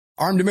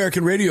Armed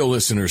American Radio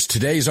listeners,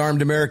 today's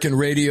Armed American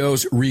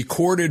Radio's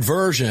recorded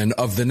version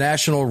of the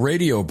national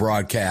radio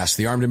broadcast,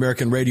 the Armed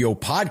American Radio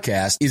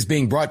podcast, is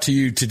being brought to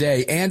you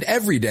today and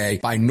every day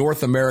by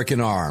North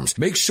American Arms.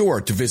 Make sure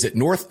to visit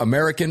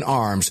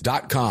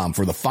NorthAmericanArms.com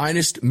for the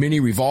finest mini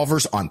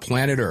revolvers on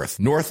planet Earth.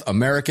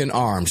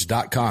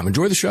 NorthAmericanArms.com.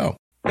 Enjoy the show.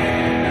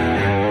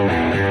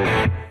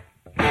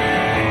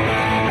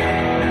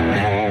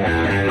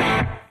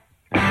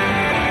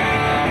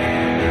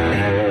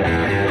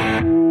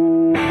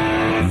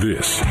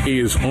 This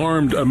is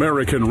Armed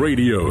American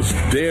Radio's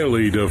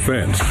Daily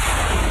Defense.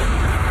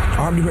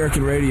 Armed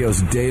American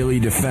Radio's Daily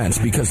Defense.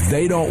 Because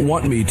they don't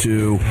want me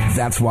to,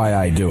 that's why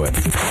I do it.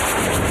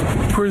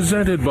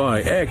 Presented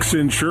by X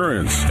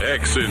Insurance.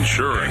 X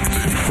Insurance.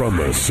 From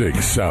the Sig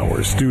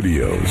Sauer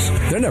Studios.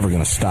 They're never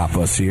going to stop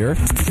us here.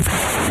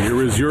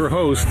 Here is your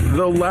host,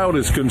 the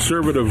loudest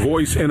conservative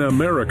voice in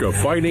America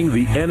fighting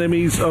the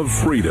enemies of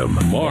freedom,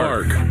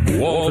 Mark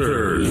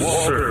Walters.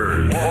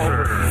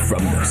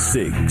 From the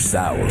Sig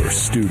Sauer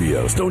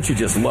Studios. Don't you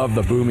just love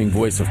the booming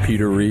voice of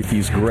Peter Reef?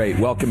 He's great.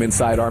 Welcome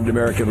inside Armed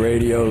American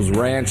Radio's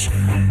ranch,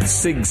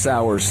 Sig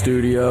Sauer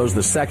Studios,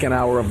 the second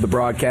hour of the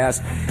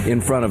broadcast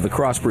in front of the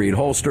Crossbreed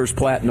Holsters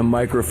Platinum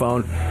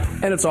microphone,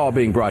 and it's all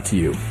being brought to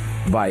you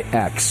by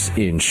X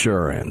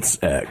Insurance.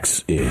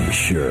 X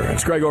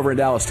Insurance. Greg over in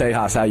Dallas,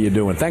 Tejas, how you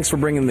doing? Thanks for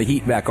bringing the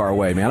heat back our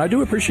way, man. I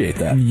do appreciate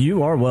that.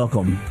 You are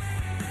welcome.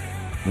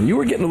 You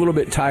were getting a little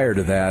bit tired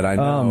of that, I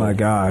know. Oh, my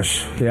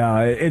gosh.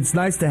 Yeah, it's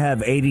nice to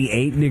have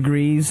 88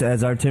 degrees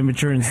as our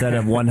temperature instead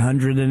of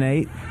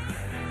 108.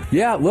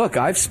 Yeah, look,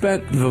 I've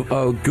spent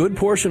a good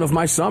portion of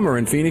my summer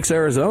in Phoenix,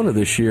 Arizona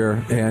this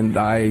year, and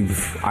I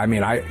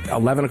mean,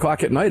 11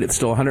 o'clock at night, it's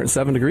still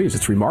 107 degrees.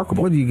 It's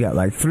remarkable. What do you got,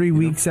 like 3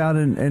 weeks out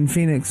in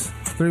Phoenix?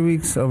 3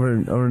 weeks over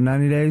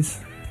 90 days?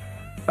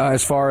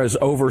 As far as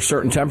over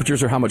certain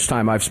temperatures or how much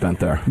time I've spent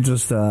there?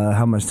 Just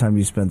how much time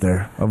you spent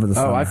there over the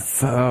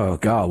summer?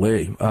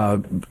 Golly. A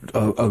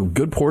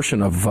good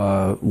portion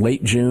of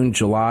late June,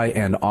 July,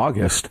 and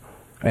August,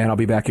 and I'll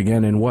be back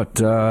again in,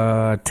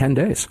 10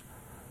 days.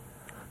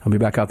 I'll be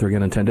back out there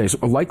again in 10 days.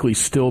 I'll likely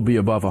still be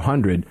above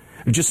 100,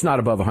 just not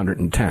above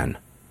 110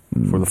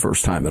 for the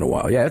first time in a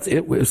while. Yeah,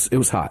 it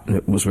was hot.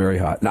 It was very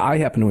hot. Now, I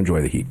happen to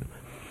enjoy the heat.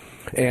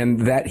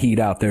 And that heat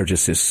out there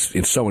just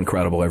it's so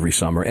incredible every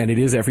summer. And it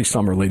is every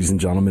summer, ladies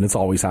and gentlemen. It's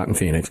always hot in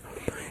Phoenix.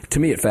 To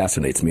me, it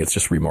fascinates me. It's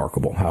just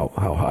remarkable how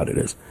hot it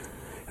is.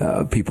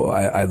 People,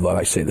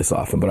 I say this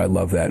often, but I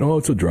love that. Oh,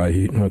 it's a dry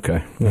heat.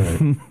 Okay. All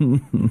right.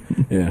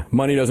 Yeah.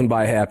 Money doesn't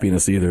buy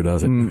happiness either,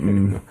 does it?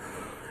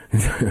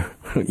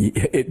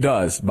 It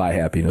does buy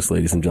happiness,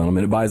 ladies and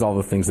gentlemen. It buys all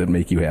the things that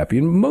make you happy.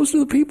 And most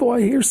of the people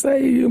I hear say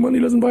money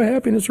doesn't buy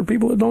happiness are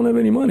people that don't have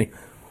any money.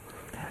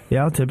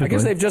 Yeah, typically. I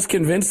guess they've just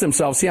convinced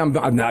themselves. See,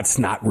 that's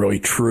not really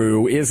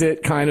true. Is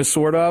it? Kind of,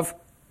 sort of?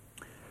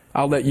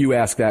 I'll let you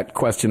ask that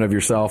question of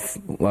yourself,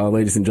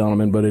 ladies and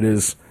gentlemen, but it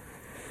is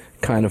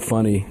kind of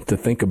funny to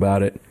think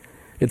about it.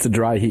 It's a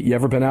dry heat. You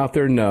ever been out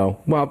there? No.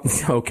 Well,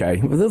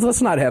 okay.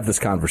 Let's not have this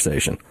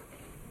conversation.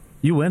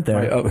 You went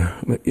there.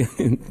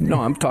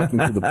 No, I'm talking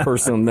to the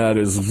person that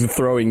is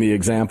throwing the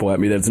example at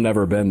me that's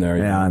never been there.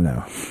 Yeah, I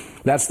know.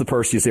 That's the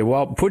person you say,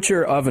 well, put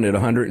your oven at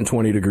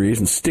 120 degrees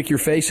and stick your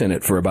face in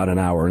it for about an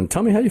hour and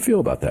tell me how you feel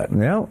about that.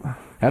 Yeah.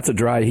 That's a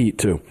dry heat,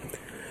 too.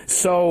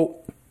 So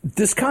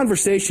this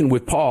conversation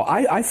with Paul,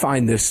 I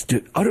find this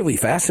utterly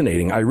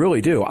fascinating. I really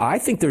do. I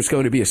think there's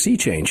going to be a sea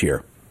change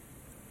here.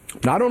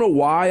 Now, I don't know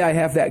why I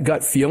have that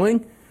gut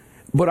feeling,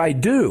 but I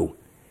do.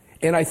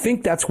 And I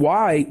think that's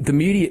why the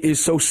media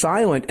is so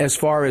silent as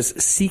far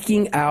as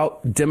seeking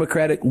out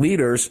Democratic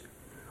leaders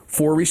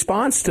for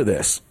response to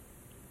this.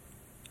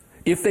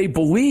 If they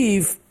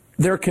believe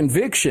their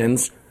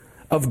convictions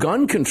of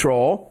gun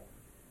control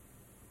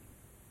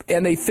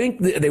and they think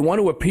they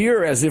want to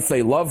appear as if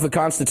they love the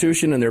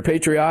Constitution and they're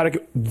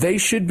patriotic, they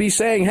should be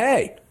saying,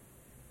 hey,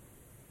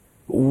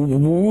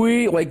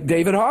 we, like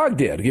David Hogg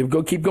did,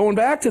 keep going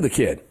back to the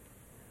kid.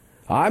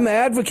 I'm an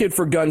advocate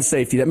for gun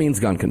safety. That means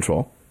gun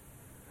control.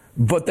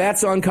 But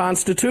that's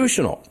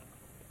unconstitutional.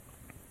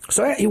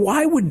 So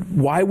why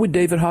would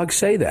David Hogg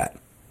say that?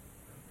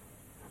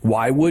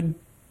 Why would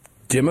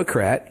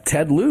Democrat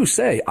Ted Lieu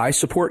say, I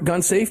support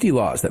gun safety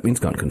laws? That means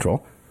gun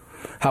control.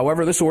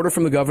 However, this order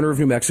from the governor of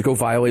New Mexico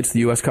violates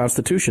the U.S.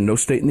 Constitution. No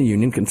state in the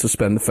union can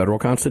suspend the federal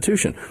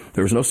Constitution.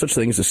 There is no such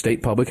thing as a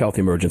state public health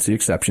emergency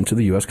exception to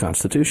the U.S.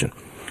 Constitution.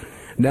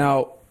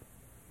 Now,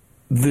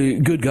 the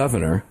good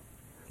governor,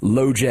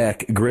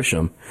 LoJack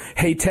Grisham,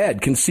 hey,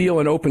 Ted, conceal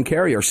and open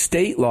carry are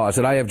state laws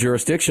that I have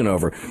jurisdiction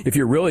over. If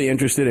you're really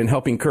interested in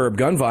helping curb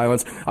gun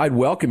violence, I'd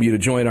welcome you to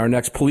join our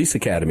next police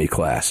academy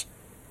class.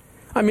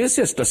 I mean, it's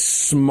just a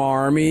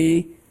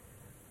smarmy,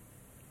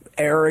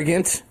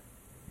 arrogant,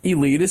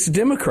 elitist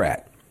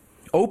Democrat.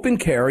 Open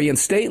carry and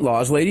state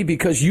laws, lady,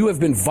 because you have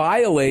been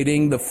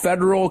violating the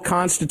federal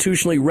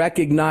constitutionally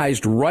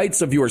recognized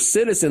rights of your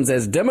citizens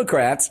as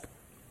Democrats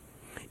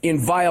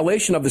in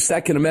violation of the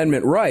Second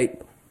Amendment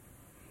right.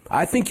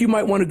 I think you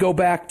might want to go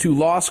back to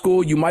law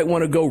school. You might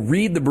want to go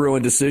read the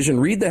Bruin decision,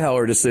 read the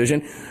Heller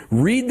decision,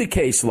 read the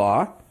case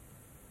law,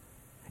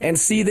 and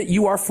see that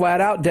you are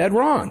flat out dead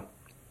wrong.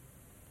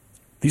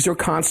 These are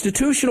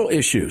constitutional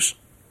issues.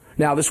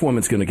 Now, this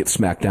woman's going to get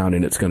smacked down,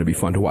 and it's going to be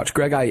fun to watch.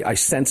 Greg, I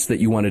sense that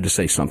you wanted to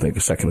say something a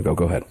second ago.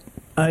 Go ahead.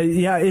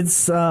 Yeah,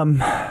 it's,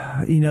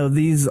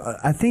 these,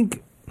 I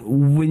think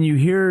when you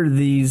hear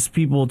these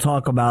people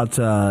talk about,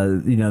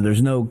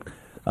 there's no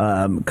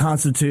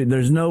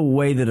there's no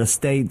way that a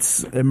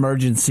state's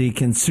emergency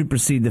can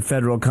supersede the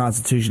federal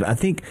constitution. I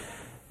think,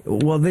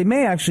 well, they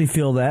may actually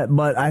feel that,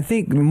 but I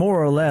think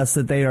more or less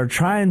that they are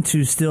trying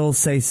to still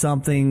say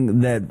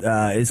something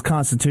that is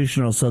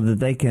constitutional so that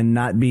they can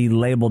not be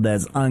labeled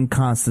as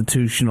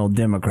unconstitutional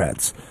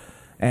Democrats.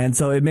 And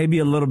so it may be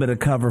a little bit of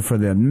cover for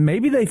them.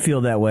 Maybe they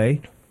feel that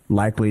way.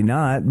 Likely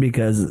not,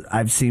 because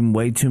I've seen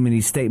way too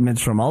many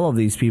statements from all of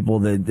these people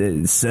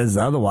that says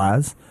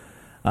otherwise.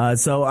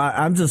 So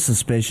I'm just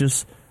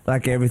suspicious.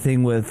 Like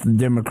everything with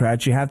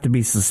Democrats, you have to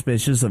be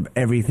suspicious of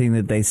everything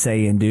that they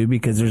say and do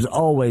because there's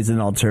always an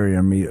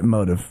ulterior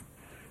motive.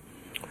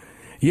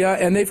 Yeah,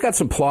 and they've got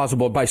some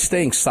plausible, by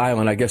staying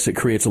silent, I guess it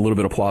creates a little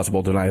bit of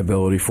plausible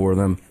deniability for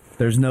them.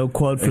 There's no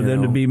quote for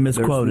them to be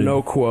misquoted. There's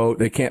no quote.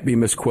 They can't be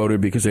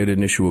misquoted because they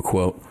didn't issue a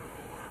quote.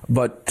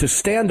 But to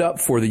stand up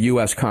for the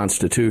U.S.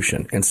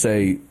 Constitution and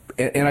say,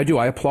 and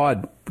I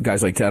applaud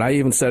guys like that. I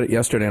even said it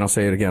yesterday, and I'll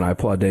say it again. I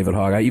applaud David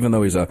Hogg. Even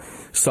though he's a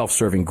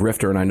self-serving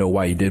grifter, and I know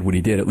why he did what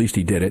he did, at least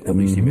he did it. At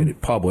least he made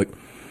it public.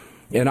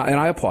 And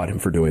I applaud him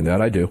for doing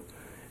that. I do.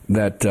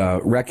 That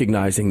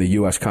recognizing the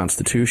U.S.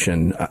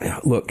 Constitution,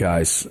 look,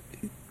 guys,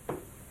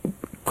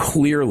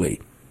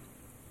 clearly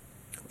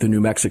the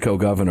New Mexico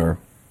governor,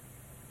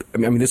 I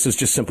mean, this is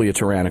just simply a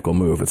tyrannical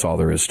move. That's all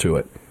there is to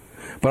it.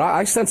 But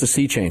I sense a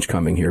sea change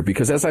coming here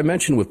because, as I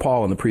mentioned with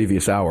Paul in the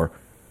previous hour,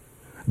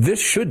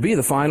 this should be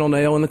the final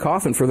nail in the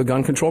coffin for the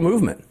gun control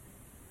movement.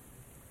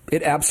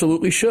 It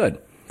absolutely should.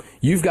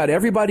 You've got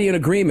everybody in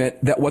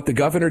agreement that what the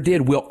governor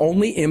did will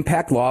only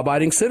impact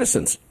law-abiding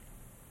citizens.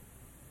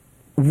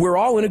 We're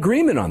all in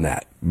agreement on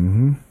that.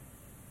 Mm-hmm.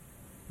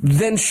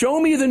 Then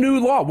show me the new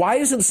law. Why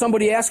isn't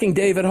somebody asking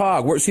David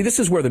Hogg? See, this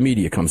is where the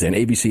media comes in,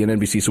 ABC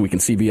and NBC, so we can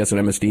CBS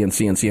and MSD and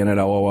CNN and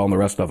LOL and the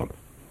rest of them.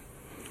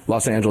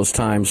 Los Angeles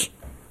Times,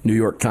 New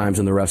York Times,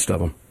 and the rest of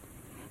them.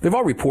 They've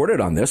all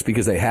reported on this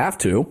because they have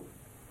to.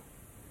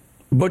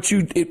 But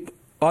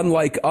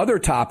unlike other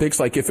topics,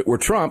 like if it were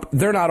Trump,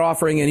 they're not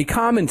offering any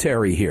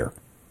commentary here.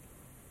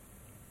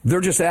 They're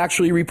just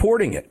actually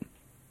reporting it.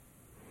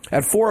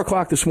 At 4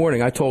 o'clock this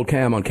morning, I told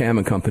Cam on Cam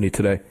and Company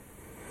today,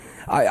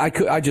 I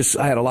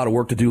had a lot of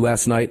work to do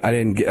last night. I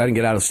didn't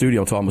get out of the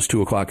studio until almost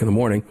 2 o'clock in the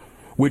morning,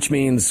 which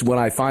means when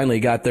I finally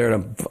got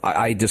there,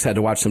 I just had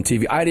to watch some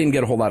TV. I didn't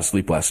get a whole lot of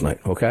sleep last night,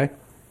 okay?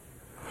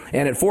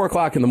 And at 4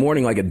 o'clock in the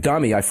morning, like a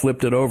dummy, I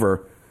flipped it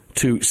over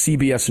to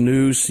CBS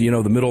News, the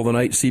middle of the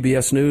night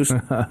CBS News.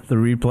 The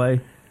replay?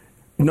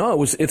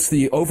 No, it's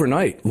the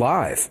overnight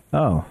live.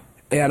 Oh.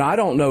 And I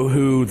don't know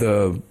who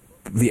the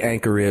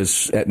anchor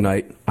is at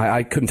night.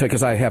 I couldn't tell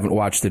because I haven't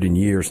watched it in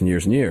years and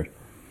years and years.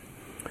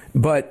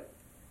 But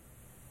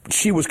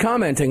she was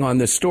commenting on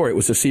this story. It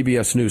was a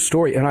CBS News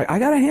story, and I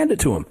got to hand it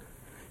to him.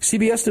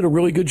 CBS did a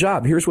really good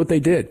job. Here's what they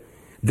did.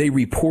 They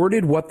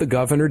reported what the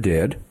governor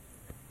did.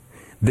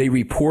 They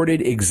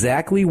reported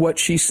exactly what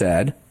she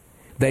said.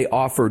 They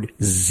offered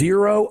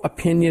zero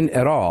opinion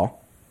at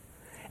all.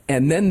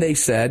 And then they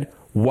said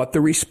what the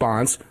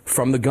response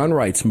from the gun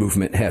rights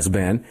movement has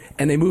been,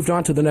 and they moved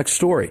on to the next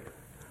story.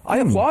 I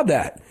applaud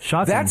that.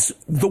 Shocking. That's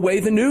the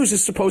way the news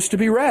is supposed to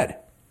be read.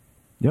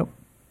 Yep.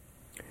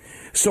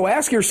 So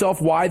ask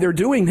yourself why they're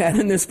doing that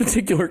in this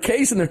particular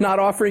case, and they're not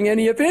offering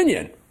any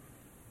opinion.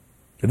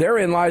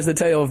 Therein lies the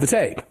tale of the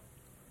tape.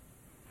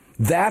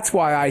 That's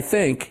why I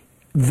think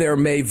there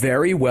may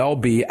very well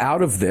be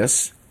out of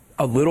this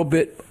there's going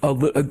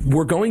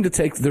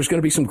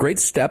to be some great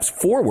steps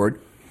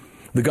forward.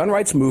 The gun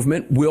rights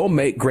movement will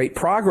make great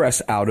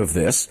progress out of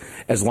this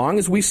as long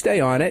as we stay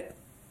on it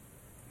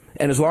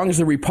and as long as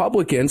the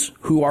Republicans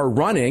who are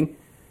running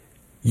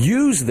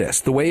use this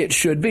the way it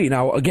should be.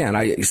 Now, again,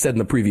 I said in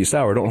the previous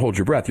hour, don't hold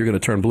your breath. You're going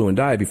to turn blue and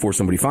die before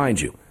somebody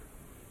finds you.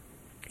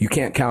 You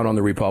can't count on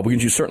the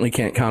Republicans. You certainly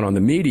can't count on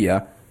the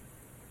media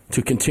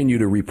to continue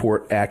to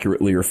report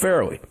accurately or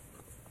fairly.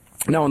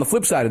 Now, on the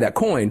flip side of that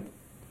coin,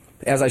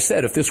 as I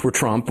said, if this were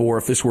Trump or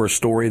if this were a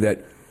story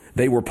that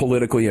they were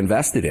politically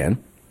invested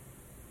in,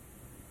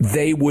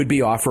 they would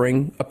be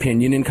offering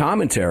opinion and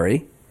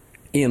commentary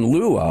in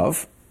lieu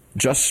of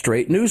just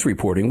straight news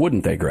reporting,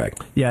 wouldn't they,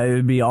 Greg? Yeah, it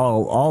would be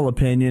all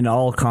opinion,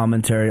 all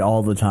commentary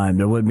all the time.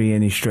 There wouldn't be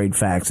any straight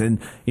facts.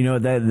 And,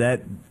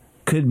 that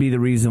could be the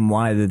reason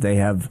why that they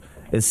have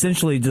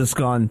essentially just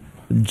gone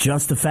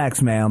just the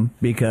facts, ma'am,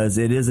 because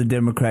it is a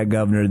Democrat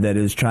governor that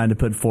is trying to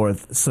put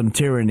forth some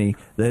tyranny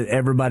that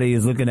everybody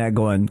is looking at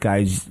going,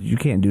 guys, you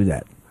can't do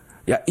that.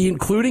 Yeah,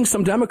 including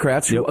some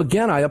Democrats who,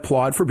 again, I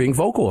applaud for being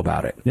vocal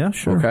about it. Yeah,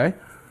 sure. Okay?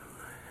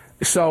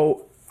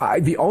 So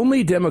the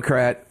only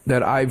Democrat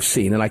that I've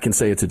seen, and I can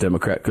say it's a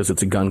Democrat because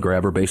it's a gun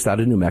grabber based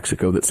out of New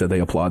Mexico that said they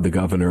applaud the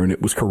governor and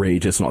it was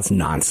courageous and all this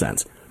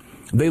nonsense.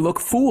 They look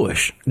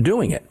foolish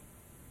doing it.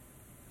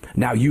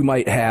 Now, you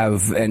might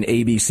have an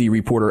ABC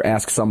reporter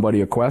ask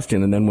somebody a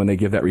question, and then when they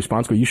give that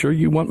response, go, you sure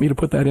you want me to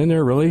put that in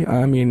there, really?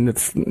 I mean,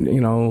 it's,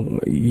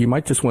 you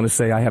might just want to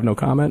say, I have no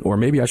comment, or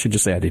maybe I should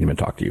just say I didn't even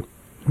talk to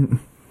you.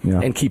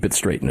 Yeah. And keep it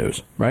straight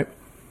news, right?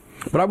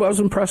 But I was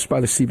impressed by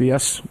the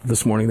CBS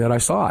this morning that I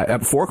saw.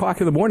 At 4 o'clock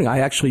in the morning, I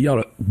actually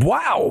yelled,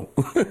 wow!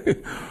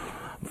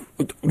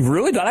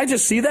 Really? Did I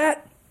just see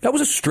that? That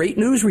was a straight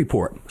news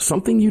report.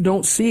 Something you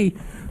don't see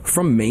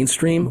from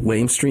mainstream,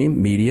 lamestream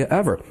media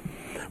ever.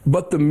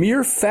 But the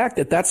mere fact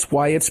that that's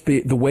why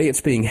the way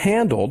it's being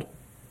handled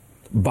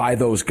by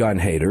those gun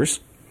haters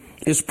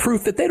is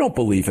proof that they don't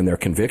believe in their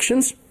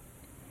convictions,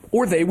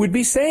 or they would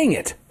be saying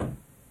it.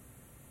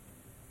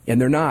 And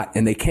they're not,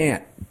 and they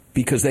can't,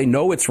 because they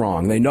know it's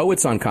wrong. They know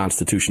it's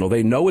unconstitutional.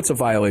 They know it's a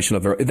violation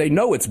of they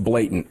know it's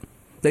blatant.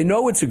 They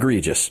know it's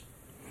egregious.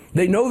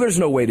 They know there's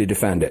no way to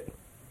defend it.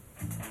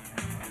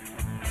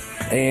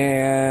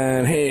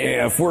 And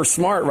hey, if we're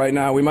smart right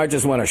now, we might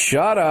just want to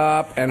shut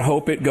up and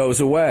hope it goes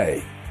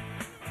away.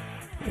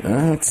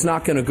 It's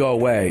not going to go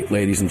away,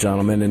 ladies and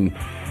gentlemen. And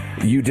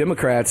you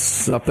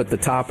Democrats up at the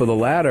top of the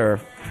ladder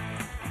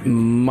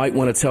might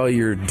want to tell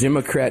your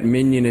Democrat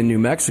minion in New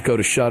Mexico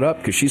to shut up,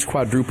 because she's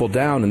quadrupled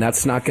down, and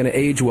that's not going to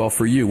age well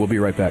for you. We'll be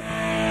right back.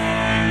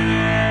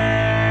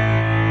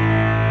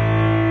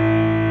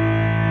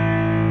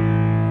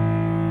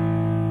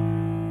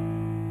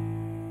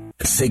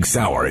 Sig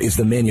Sauer is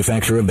the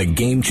manufacturer of the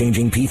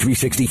game-changing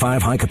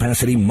P365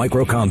 high-capacity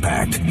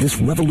micro-compact. This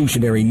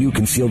revolutionary new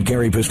concealed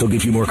carry pistol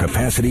gives you more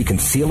capacity,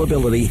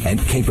 concealability, and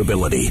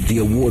capability. The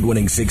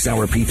award-winning Sig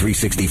Sauer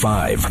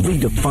P365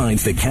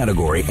 redefines the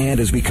category and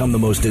has become the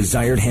most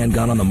desired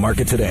handgun on the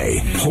market today.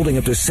 Holding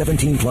up to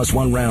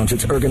 17+1 rounds,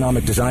 its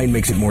ergonomic design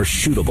makes it more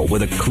shootable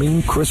with a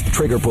clean, crisp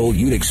trigger pull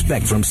you'd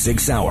expect from Sig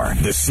Sauer.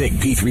 The Sig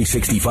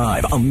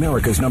P365,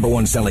 America's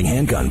 #1 selling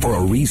handgun for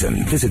a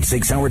reason. Visit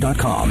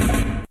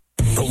SigSauer.com.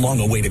 The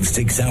long-awaited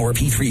Sig Sauer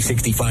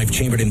P365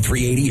 chambered in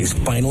 .380 is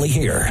finally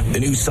here. The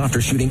new softer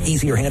shooting,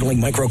 easier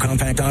handling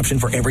micro-compact option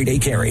for everyday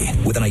carry.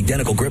 With an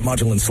identical grip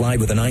module and slide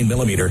with a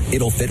 9mm,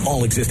 it'll fit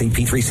all existing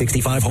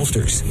P365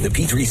 holsters. The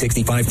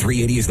P365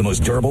 380 is the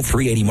most durable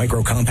 .380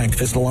 micro-compact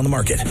pistol on the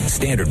market.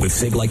 Standard with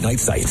SIG-like night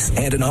sights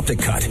and an optic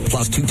cut,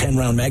 plus 2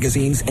 10-round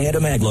magazines and a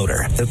mag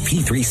loader. The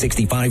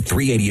P365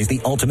 380 is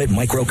the ultimate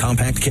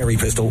micro-compact carry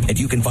pistol, and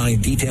you can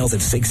find details at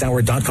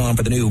SigSauer.com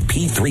for the new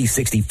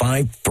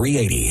P365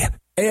 380.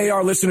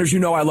 AAR listeners, you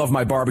know I love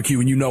my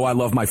barbecue and you know I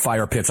love my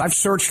fire pits. I've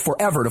searched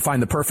forever to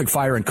find the perfect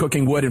fire and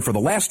cooking wood, and for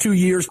the last 2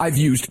 years, I've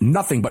used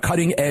nothing but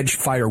cutting-edge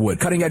firewood.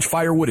 Cutting-edge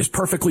firewood is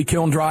perfectly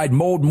kiln-dried,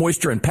 mold,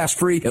 moisture, and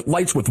pest-free. It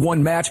lights with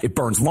one match. It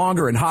burns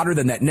longer and hotter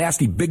than that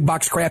nasty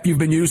big-box crap you've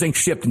been using.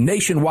 Shipped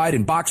nationwide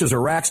in boxes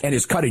or racks, and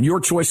is cut in your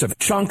choice of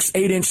chunks,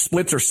 8-inch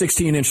splits, or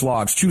 16-inch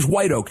logs. Choose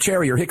white oak,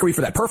 cherry, or hickory for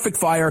that perfect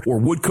fire or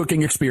wood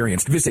cooking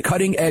experience. Visit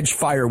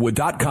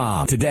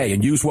cuttingedgefirewood.com today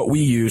and use what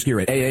we use here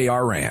at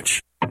AAR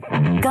Ranch.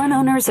 Gun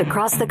owners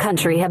across the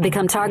country have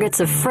become targets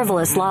of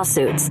frivolous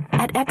lawsuits.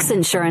 At X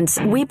Insurance,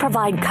 we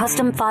provide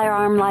custom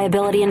firearm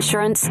liability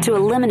insurance to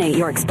eliminate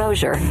your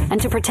exposure and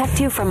to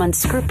protect you from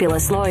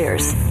unscrupulous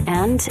lawyers.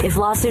 And if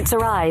lawsuits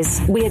arise,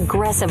 we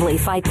aggressively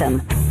fight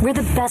them. We're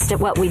the best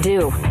at what we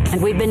do,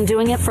 and we've been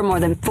doing it for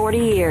more than 40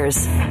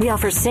 years. We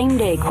offer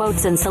same-day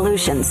quotes and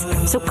solutions.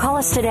 So call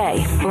us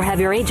today or have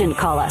your agent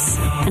call us,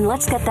 and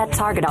let's get that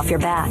target off your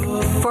back.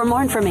 For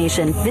more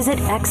information, visit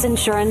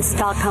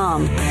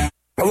xinsurance.com.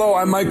 Hello,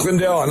 I'm Mike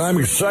Lindell, and I'm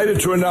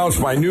excited to announce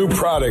my new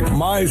product,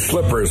 My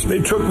Slippers.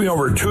 They took me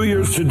over 2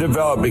 years to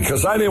develop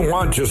because I didn't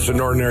want just an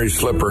ordinary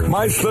slipper.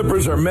 My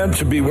slippers are meant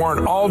to be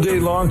worn all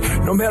day long,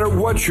 no matter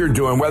what you're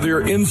doing, whether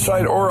you're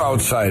inside or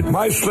outside.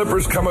 My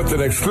slippers come with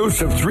an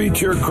exclusive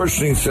 3-tier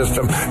cushioning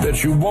system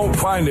that you won't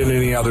find in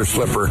any other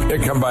slipper.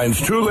 It combines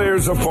 2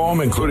 layers of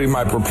foam, including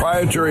my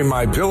proprietary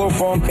My Pillow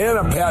foam and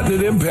a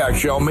patented impact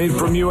gel made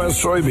from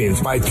U.S.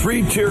 soybeans. My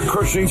 3-tier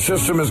cushioning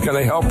system is going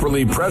to help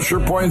relieve pressure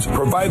points,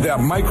 provide that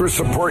micro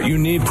support you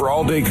need for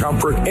all-day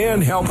comfort,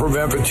 and help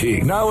prevent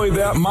fatigue. Not only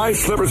that, my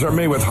slippers are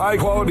made with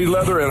high-quality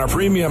leather and a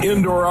premium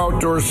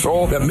indoor-outdoor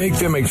sole that make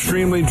them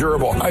extremely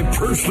durable. I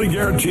personally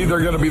guarantee they're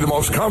going to be the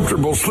most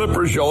comfortable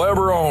slippers you'll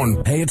ever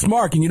own. Hey, it's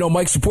Mark, and you know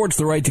Mike supports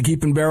the right to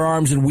keep and bear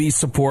arms, and we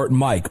support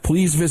Mike.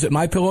 Please visit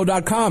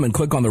MyPillow.com and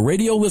click on the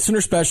radio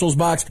listener specials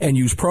box and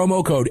use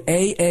promo code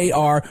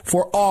AAR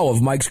for all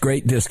of Mike's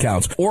great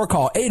discounts. Or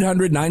call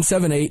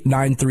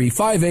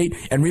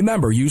 800-978-9358, and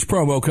remember, use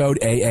promo code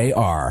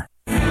AAR.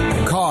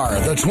 Car,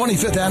 the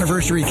 25th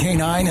anniversary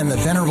K9 and the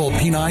venerable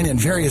P9 in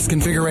various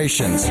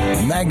configurations.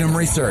 Magnum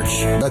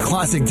Research, the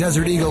classic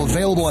Desert Eagle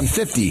available in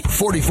 50,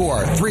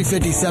 44,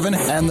 357,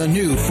 and the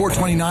new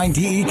 429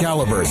 DE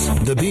calibers.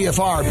 The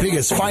BFR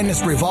biggest,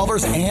 finest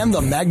revolvers and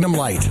the Magnum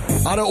Light.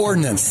 Auto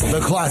Ordnance, the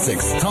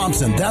classics.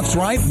 Thompson, that's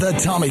right, the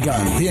Tommy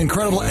gun, the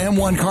incredible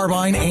M1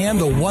 carbine, and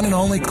the one and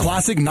only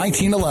classic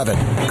 1911.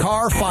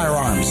 Car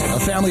Firearms, a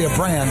family of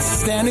brands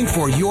standing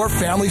for your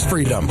family's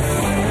freedom.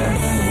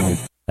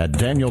 At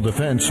Daniel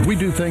Defense, we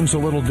do things a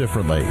little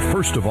differently.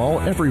 First of all,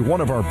 every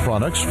one of our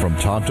products, from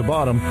top to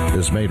bottom,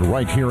 is made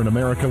right here in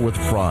America with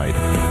pride.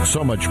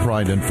 So much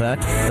pride, in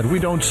fact, that we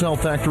don't sell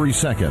factory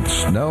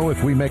seconds. No,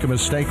 if we make a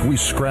mistake, we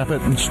scrap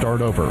it and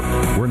start over.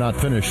 We're not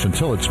finished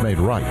until it's made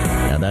right.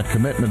 And that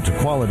commitment to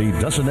quality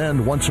doesn't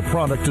end once a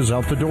product is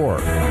out the door.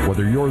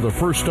 Whether you're the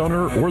first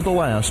owner or the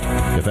last,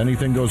 if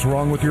anything goes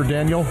wrong with your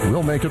Daniel,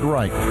 we'll make it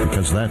right,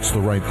 because that's the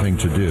right thing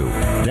to do.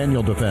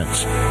 Daniel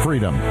Defense.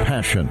 Freedom,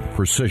 passion,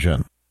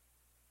 precision.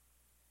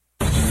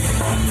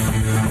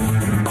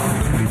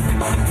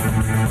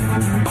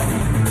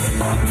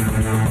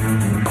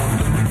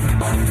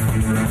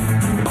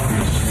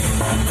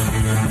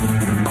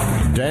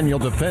 Daniel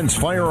Defense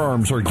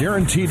firearms are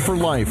guaranteed for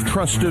life,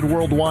 trusted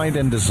worldwide,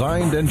 and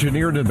designed,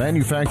 engineered, and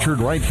manufactured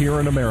right here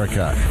in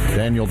America.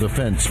 Daniel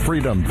Defense,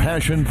 freedom,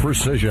 passion,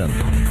 precision.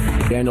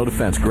 Daniel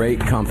Defense, great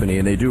company,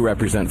 and they do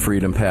represent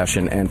freedom,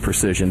 passion, and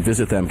precision.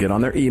 Visit them. Get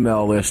on their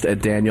email list at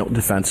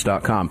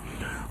DanielDefense.com.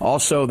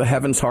 Also, the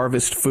Heaven's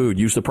Harvest food.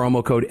 Use the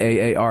promo code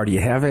AAR. Do you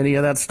have any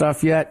of that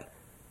stuff yet?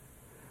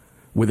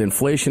 With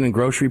inflation and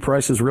grocery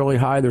prices really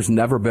high, there's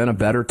never been a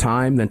better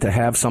time than to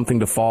have something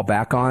to fall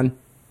back on.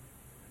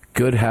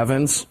 Good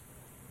heavens.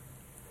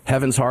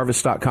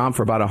 HeavensHarvest.com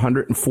for about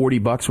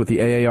 $140 with the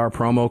AAR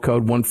promo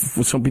code,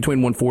 between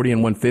 $140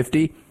 and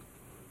 $150.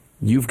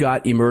 You've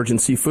got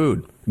emergency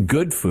food,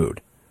 good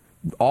food,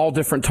 all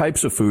different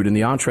types of food in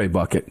the entree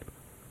bucket.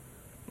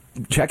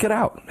 Check it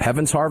out,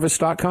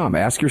 HeavensHarvest.com.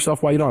 Ask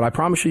yourself why you don't. I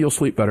promise you'll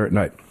sleep better at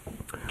night.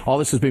 All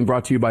this is being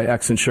brought to you by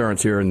X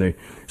Insurance here in the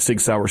Sig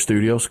Sauer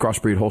Studios.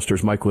 Crossbreed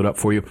Holsters, Mike lit up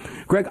for you.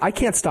 Greg, I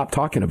can't stop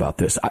talking about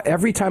this.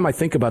 Every time I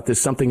think about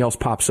this, something else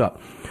pops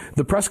up.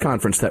 The press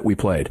conference that we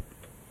played,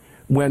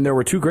 when there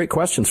were two great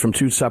questions from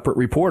two separate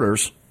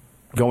reporters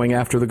going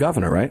after the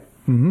governor, right?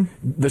 Mm-hmm.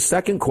 The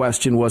second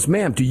question was,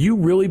 ma'am, do you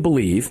really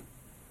believe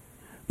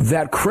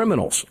that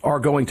criminals are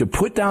going to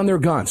put down their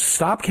guns,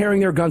 stop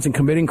carrying their guns and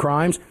committing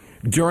crimes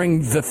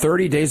during the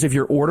 30 days of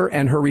your order?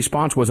 And her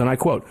response was, and I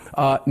quote,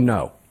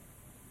 no.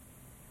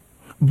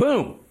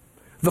 Boom.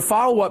 The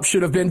follow-up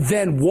should have been,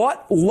 then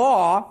what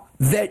law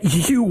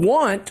that you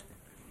want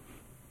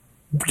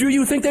do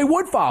you think they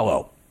would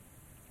follow?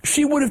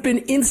 She would have been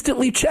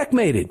instantly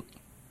checkmated.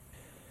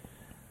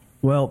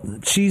 Well,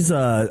 she's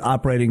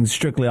operating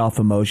strictly off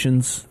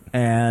emotions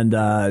and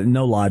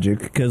no logic,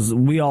 because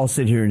we all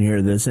sit here and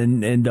hear this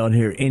and don't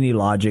hear any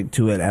logic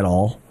to it at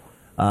all.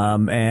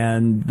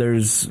 And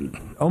there's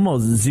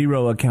almost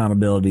zero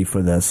accountability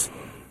for this.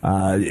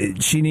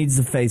 She needs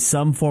to face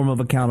some form of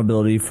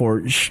accountability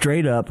for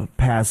straight up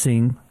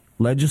passing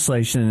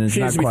legislation.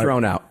 She needs to be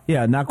thrown out.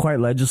 Yeah, not quite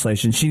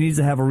legislation. She needs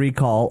to have a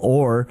recall,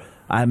 or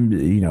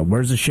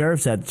where's the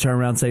sheriff's at to turn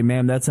around and say,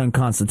 ma'am, that's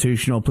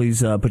unconstitutional.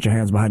 Please put your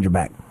hands behind your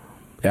back.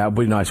 Yeah, it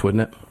would be nice,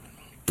 wouldn't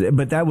it?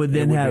 But that would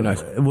then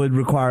would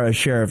require a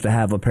sheriff to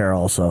have a pair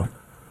also.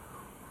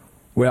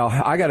 Well,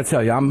 I got to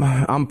tell you,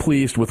 I'm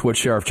pleased with what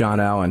Sheriff John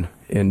Allen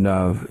in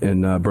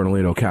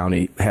Bernalillo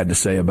County had to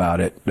say about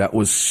it. That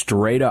was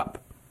straight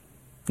up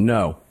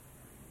no.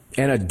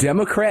 And a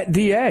Democrat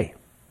DA,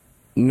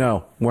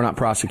 no, we're not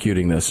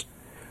prosecuting this.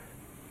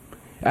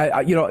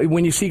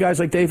 When you see guys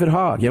like David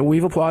Hogg,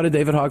 we've applauded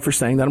David Hogg for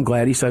saying that. I'm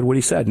glad he said what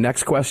he said.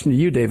 Next question to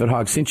you, David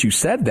Hogg. Since you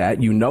said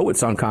that, you know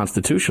it's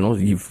unconstitutional.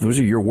 Those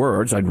are your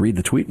words. I'd read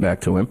the tweet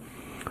back to him.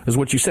 This is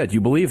what you said. You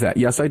believe that?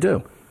 Yes, I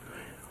do.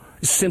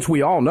 Since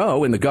we all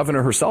know, and the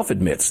governor herself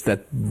admits,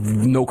 that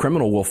no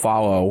criminal will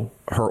follow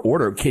her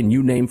order, can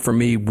you name for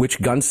me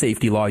which gun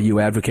safety law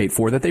you advocate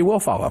for that they will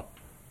follow?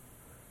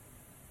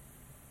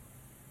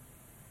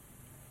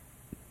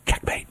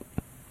 Checkmate.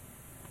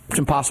 It's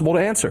impossible to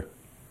answer.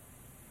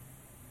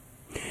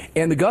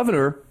 And the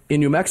governor in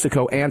New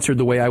Mexico answered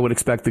the way I would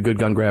expect the good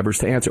gun grabbers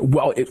to answer.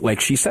 Well,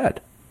 like she said.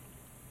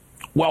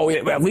 Well,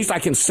 at least I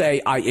can say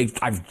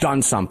I've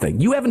done something.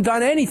 You haven't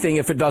done anything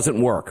if it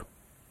doesn't work.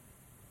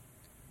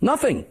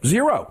 Nothing.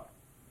 Zero.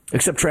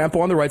 Except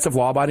trample on the rights of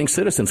law-abiding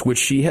citizens, which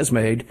she has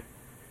made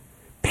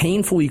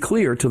painfully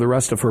clear to the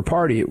rest of her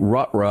party.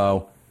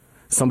 Ruh-roh.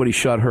 Somebody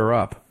shut her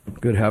up.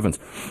 Good heavens.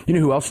 You know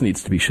who else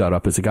needs to be shut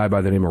up is a guy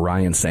by the name of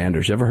Ryan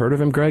Sanders. You ever heard of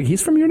him, Greg?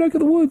 He's from your neck of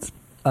the woods.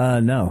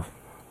 No.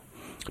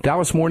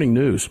 Dallas Morning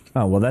News.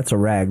 Oh, well, that's a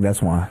rag.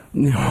 That's why.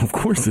 No, of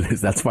course it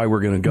is. That's why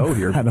we're going to go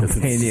here. I don't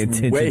pay any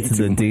attention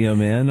to the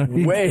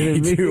DMN. Way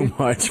too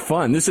much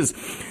fun. This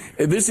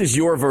is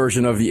your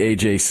version of the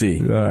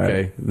AJC,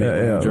 okay?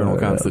 The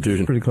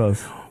Journal-Constitution. Pretty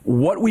close.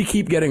 What we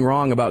keep getting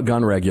wrong about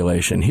gun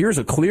regulation. Here's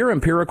a clear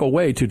empirical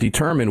way to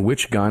determine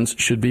which guns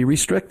should be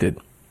restricted.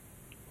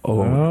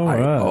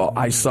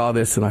 I saw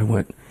this and I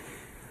went,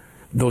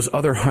 those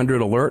other 100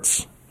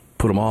 alerts,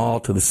 put them all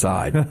to the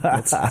side.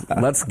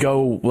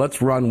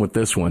 Let's run with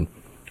this one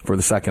for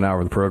the second hour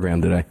of the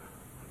program today.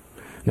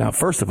 Now,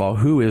 first of all,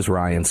 who is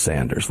Ryan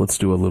Sanders? Let's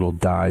do a little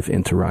dive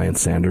into Ryan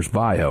Sanders'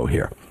 bio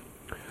here.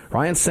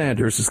 Ryan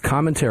Sanders is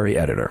commentary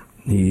editor.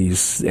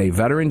 He's a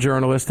veteran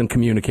journalist and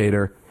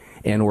communicator,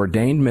 an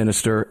ordained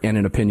minister, and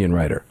an opinion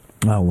writer.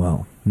 Oh,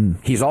 well.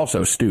 He's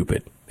also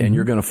stupid, and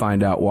you're going to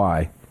find out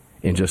why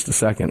in just a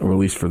second, or at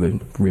least for the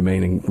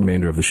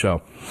remainder of the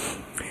show.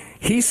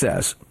 He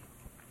says,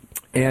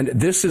 and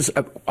this is,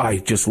 I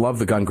just love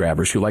the gun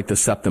grabbers who like to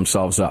set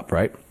themselves up,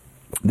 right?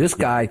 This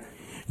guy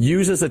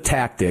uses a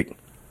tactic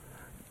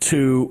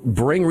to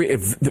bring,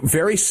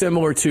 very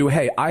similar to,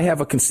 hey, I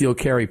have a concealed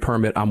carry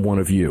permit, I'm one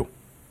of you,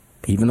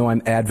 even though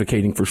I'm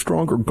advocating for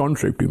stronger gun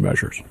safety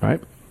measures,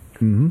 right?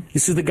 Mm-hmm.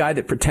 This is the guy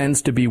that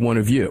pretends to be one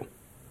of you.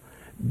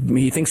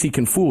 He thinks he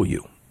can fool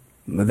you.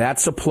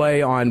 That's a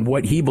play on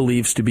what he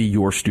believes to be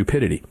your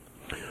stupidity.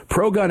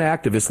 Pro-gun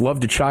activists love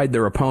to chide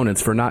their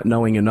opponents for not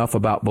knowing enough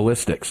about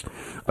ballistics,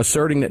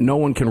 asserting that no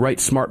one can write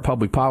smart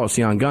public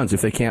policy on guns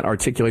if they can't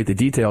articulate the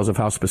details of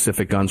how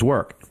specific guns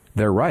work.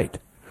 They're right.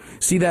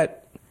 See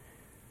that?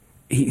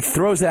 He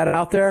throws that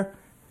out there,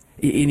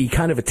 and he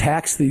kind of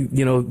attacks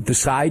the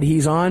side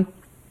he's on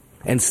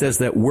and says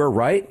that we're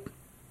right.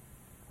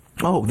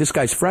 Oh, this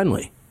guy's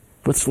friendly.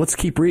 Let's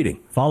keep reading.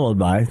 Followed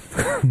by.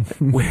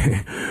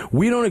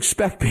 We don't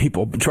expect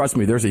people, trust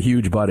me, there's a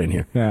huge but in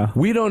here. Yeah.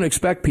 We don't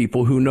expect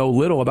people who know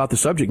little about the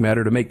subject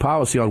matter to make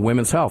policy on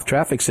women's health,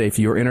 traffic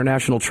safety, or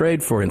international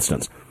trade, for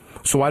instance.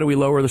 So why do we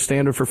lower the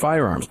standard for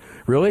firearms?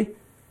 Really?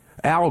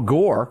 Al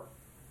Gore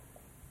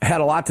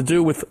had a lot to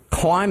do with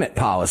climate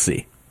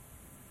policy.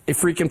 A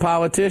freaking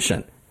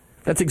politician.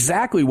 That's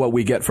exactly what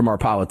we get from our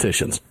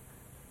politicians.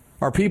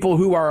 Our people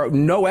who are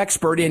no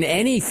expert in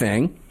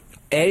anything.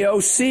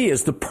 AOC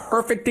is the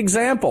perfect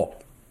example.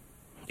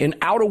 An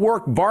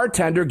out-of-work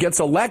bartender gets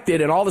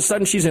elected, and all of a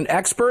sudden she's an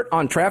expert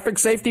on traffic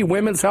safety,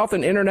 women's health,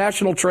 and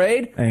international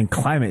trade. And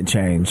climate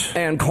change.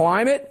 And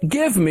climate?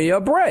 Give me a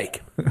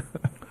break.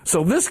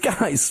 So this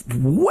guy's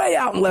way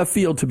out in left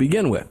field to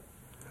begin with.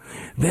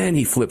 Then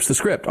he flips the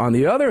script. On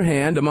the other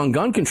hand, among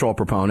gun control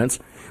proponents,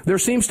 there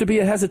seems to be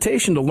a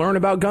hesitation to learn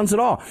about guns at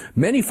all.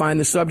 Many find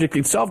the subject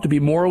itself to be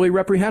morally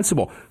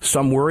reprehensible.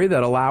 Some worry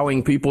that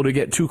allowing people to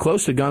get too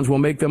close to guns will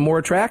make them more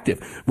attractive,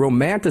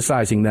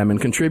 romanticizing them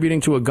and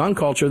contributing to a gun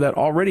culture that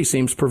already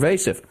seems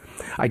pervasive.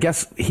 I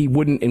guess he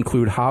wouldn't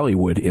include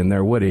Hollywood in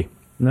there, would he?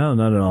 No,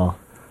 not at all.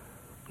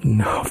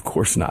 No, of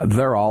course not.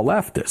 They're all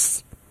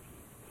leftists.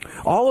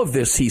 All of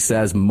this, he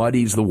says,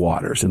 muddies the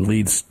waters and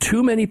leads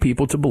too many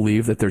people to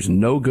believe that there's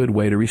no good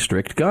way to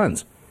restrict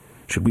guns.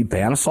 Should we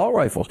ban assault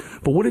rifles?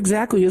 But what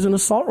exactly is an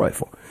assault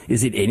rifle?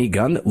 Is it any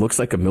gun that looks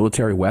like a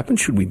military weapon?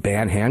 Should we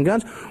ban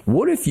handguns?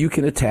 What if you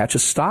can attach a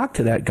stock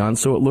to that gun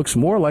so it looks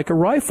more like a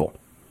rifle?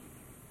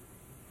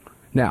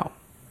 Now,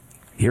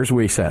 here's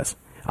what he says.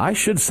 I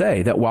should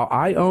say that while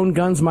I own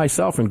guns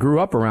myself and grew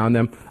up around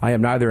them, I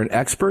am neither an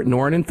expert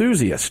nor an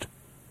enthusiast.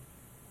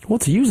 Well,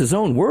 to use his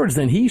own words,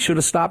 then he should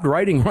have stopped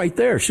writing right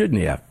there, shouldn't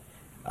he have?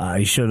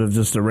 He should have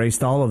just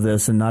erased all of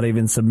this and not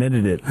even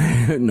submitted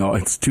it. No,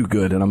 it's too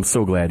good, and I'm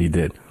so glad he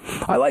did.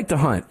 I like to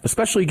hunt,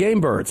 especially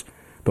game birds.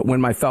 But when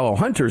my fellow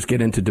hunters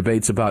get into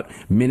debates about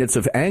minutes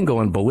of angle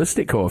and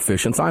ballistic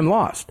coefficients, I'm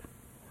lost.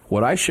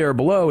 What I share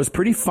below is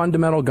pretty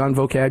fundamental gun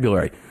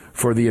vocabulary.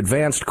 For the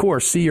advanced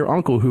course, see your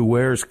uncle who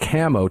wears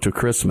camo to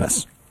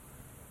Christmas.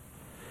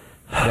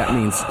 That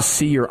means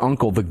see your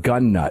uncle the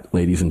gun nut,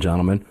 ladies and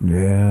gentlemen.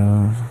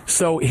 Yeah.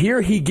 So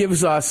here he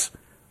gives us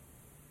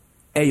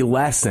a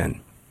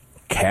lesson.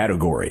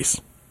 Categories.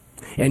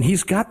 And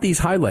he's got these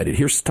highlighted.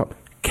 Here's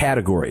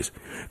categories.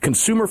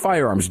 Consumer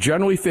firearms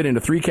generally fit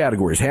into 3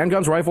 categories: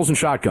 handguns, rifles, and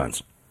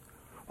shotguns.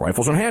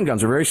 Rifles and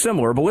handguns are very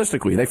similar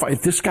ballistically.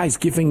 This guy's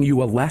giving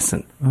you a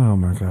lesson. Oh,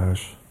 my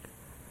gosh.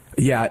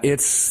 Yeah,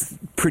 it's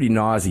pretty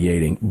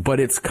nauseating, but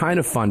it's kind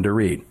of fun to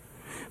read.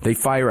 They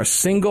fire a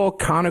single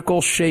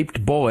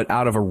conical-shaped bullet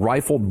out of a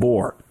rifled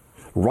bore.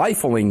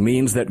 Rifling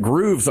means that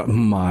grooves... Oh,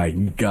 my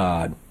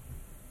God.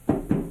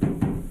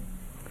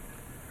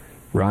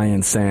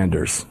 Ryan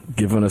Sanders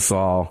giving us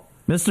all...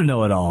 Mr.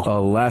 Know-It-All. A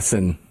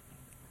lesson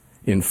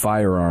in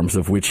firearms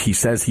of which he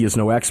says he is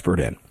no expert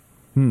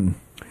in.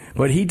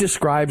 But he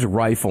describes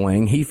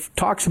rifling. He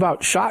talks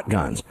about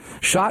shotguns.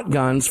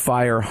 Shotguns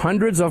fire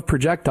hundreds of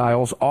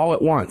projectiles all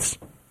at once.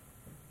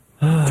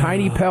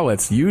 Tiny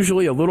pellets,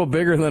 usually a little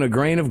bigger than a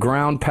grain of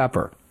ground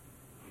pepper.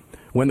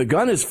 When the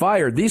gun is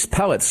fired, these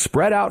pellets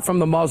spread out from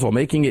the muzzle,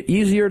 making it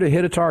easier to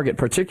hit a target,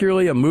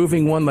 particularly a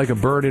moving one like a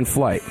bird in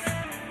flight.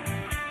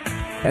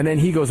 And then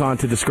he goes on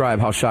to describe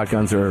how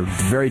shotguns are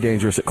very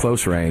dangerous at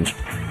close range.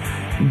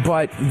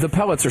 But the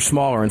pellets are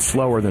smaller and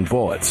slower than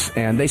bullets,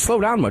 and they slow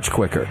down much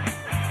quicker,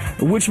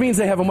 which means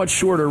they have a much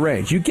shorter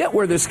range. You get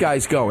where this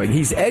guy's going.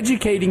 He's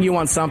educating you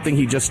on something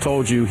he just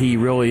told you he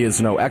really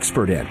is no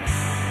expert in.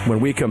 When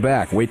we come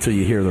back, wait till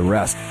you hear the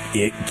rest.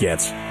 It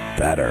gets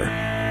better.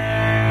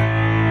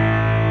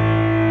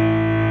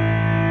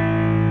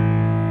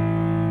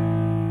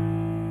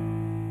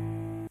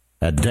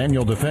 At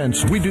Daniel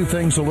Defense, we do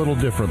things a little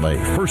differently.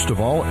 First of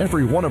all,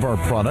 every one of our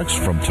products,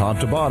 from top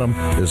to bottom,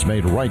 is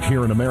made right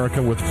here in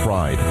America with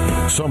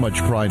pride. So much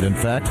pride, in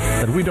fact,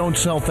 that we don't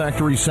sell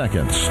factory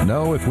seconds.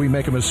 No, if we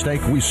make a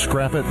mistake, we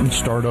scrap it and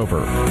start over.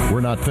 We're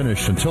not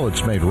finished until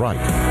it's made right.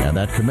 And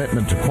that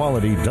commitment to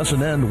quality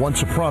doesn't end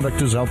once a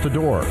product is out the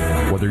door.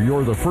 Whether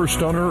you're the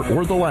first owner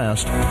or the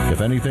last, if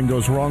anything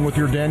goes wrong with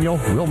your Daniel,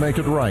 we'll make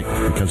it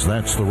right, because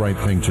that's the right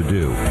thing to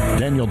do.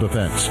 Daniel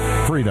Defense.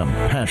 Freedom,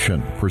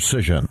 passion,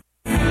 precision.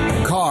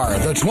 Car,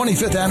 the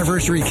 25th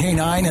anniversary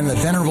K9 and the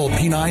venerable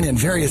P9 in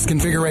various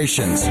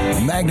configurations.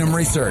 Magnum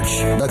Research,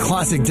 the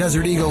classic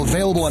Desert Eagle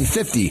available in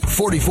 50,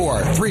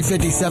 44,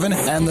 357,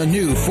 and the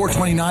new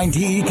 429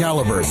 DE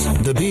calibers.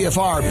 The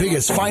BFR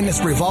biggest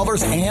finest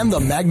revolvers and the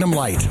Magnum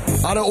Light.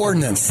 Auto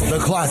Ordnance, the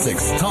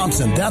classics.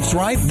 Thompson, that's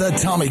right, the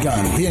Tommy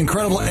gun, the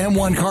incredible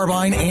M1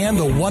 carbine, and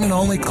the one and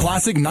only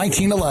classic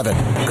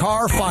 1911.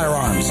 Car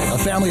Firearms, a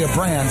family of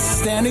brands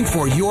standing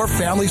for your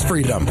family's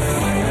freedom.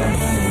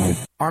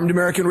 Armed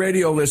American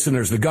Radio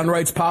listeners, the Gun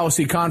Rights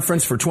Policy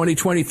Conference for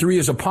 2023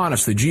 is upon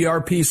us, the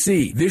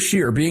GRPC, this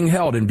year being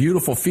held in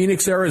beautiful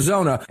Phoenix,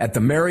 Arizona at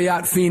the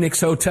Marriott Phoenix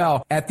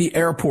Hotel at the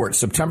airport,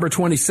 September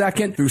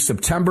 22nd through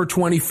September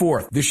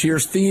 24th. This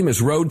year's theme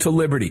is Road to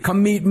Liberty.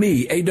 Come meet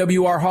me,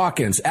 AWR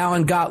Hawkins,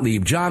 Alan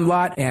Gottlieb, John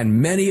Lott,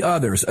 and many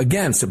others.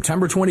 Again,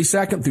 September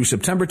 22nd through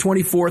September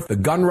 24th, the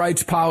Gun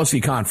Rights Policy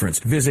Conference.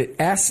 Visit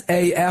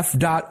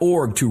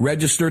saf.org to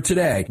register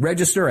today.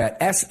 Register at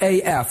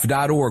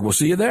saf.org. We'll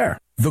see you there.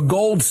 The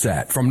Gold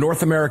Set from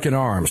North American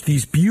Arms.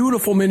 These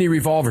beautiful mini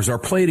revolvers are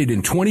plated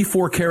in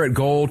 24 karat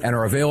gold and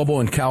are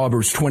available in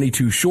calibers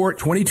 22 short,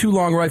 22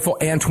 long rifle,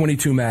 and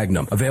 22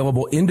 magnum.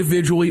 Available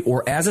individually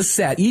or as a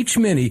set, each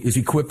mini is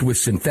equipped with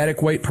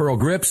synthetic weight pearl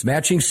grips,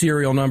 matching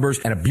serial numbers,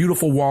 and a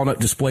beautiful walnut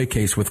display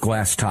case with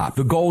glass top.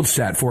 The Gold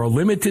Set for a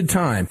limited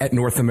time at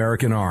North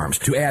American Arms.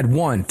 To add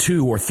 1,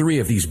 2, or 3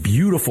 of these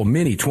beautiful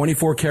mini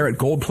 24 karat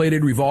gold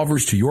plated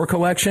revolvers to your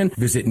collection,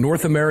 visit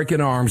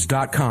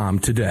NorthAmericanArms.com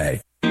today.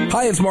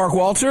 Hi, it's Mark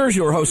Walters,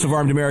 your host of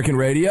Armed American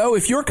Radio.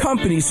 If your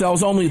company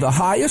sells only the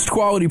highest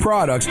quality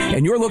products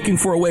and you're looking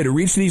for a way to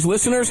reach these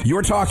listeners,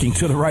 you're talking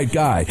to the right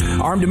guy.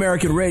 Armed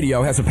American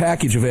Radio has a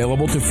package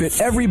available to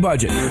fit every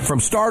budget, from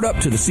startup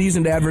to the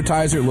seasoned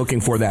advertiser looking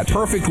for that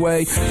perfect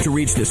way to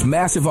reach this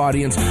massive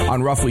audience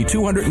on roughly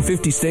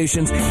 250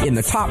 stations in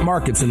the top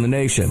markets in the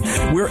nation.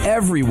 We're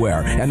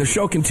everywhere, and the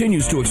show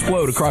continues to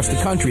explode across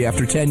the country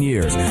after 10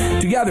 years.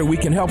 Together, we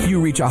can help you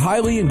reach a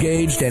highly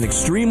engaged and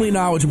extremely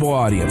knowledgeable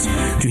audience.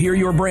 To hear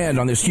your brand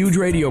on this huge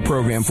radio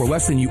program for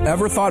less than you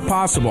ever thought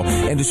possible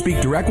and to speak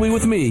directly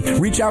with me,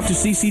 reach out to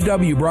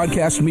CCW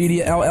Broadcast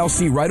Media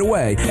LLC right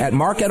away at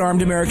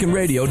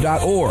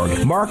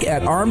mark@armedamericanradio.org.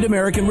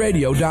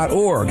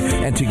 mark@armedamericanradio.org.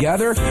 And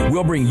together,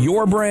 we'll bring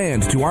your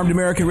brand to Armed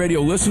American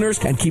Radio listeners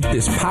and keep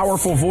this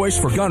powerful voice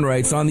for gun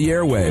rights on the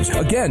airwaves.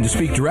 Again, to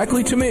speak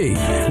directly to me,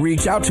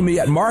 reach out to me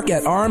at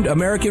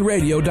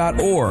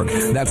mark@armedamericanradio.org.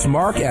 That's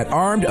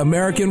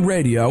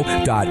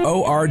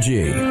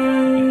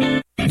mark@armedamericanradio.org.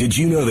 Did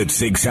you know that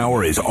Sig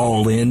Sauer is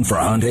all in for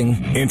hunting?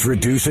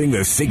 Introducing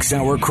the Sig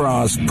Sauer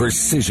Cross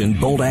Precision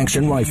Bolt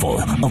Action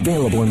Rifle.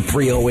 Available in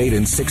 .308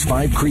 and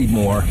 6.5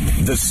 Creedmoor.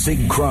 The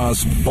Sig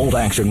Cross Bolt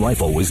Action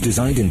Rifle was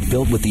designed and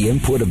built with the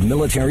input of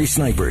military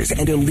snipers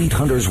and elite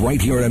hunters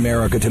right here in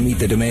America to meet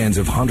the demands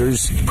of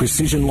hunters,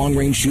 precision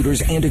long-range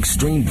shooters, and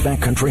extreme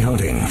backcountry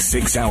hunting.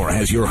 Sig Sauer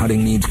has your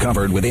hunting needs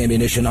covered with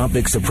ammunition,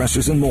 optics,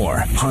 suppressors, and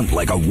more. Hunt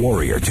like a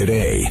warrior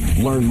today.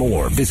 Learn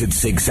more. Visit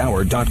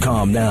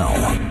SigSauer.com now.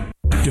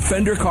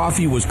 Defender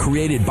Coffee was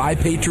created by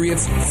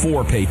Patriots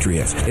for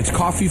Patriots. It's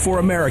coffee for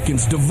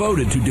Americans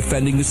devoted to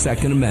defending the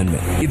Second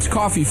Amendment. It's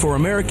coffee for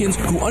Americans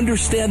who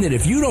understand that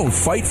if you don't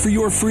fight for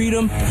your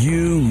freedom,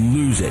 you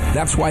lose it.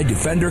 That's why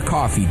Defender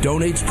Coffee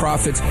donates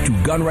profits to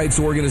gun rights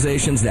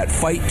organizations that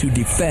fight to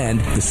defend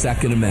the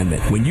Second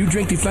Amendment. When you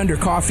drink Defender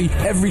Coffee,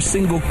 every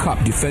single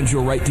cup defends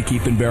your right to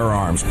keep and bear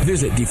arms.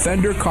 Visit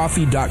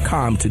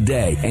DefenderCoffee.com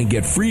today and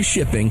get free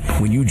shipping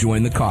when you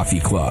join the coffee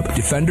club.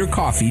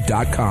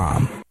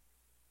 DefenderCoffee.com.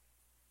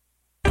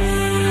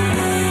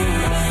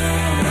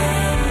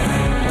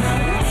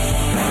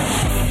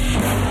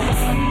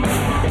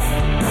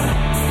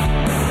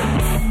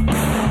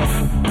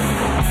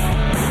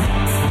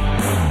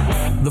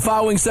 The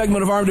following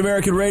segment of Armed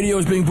American Radio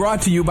is being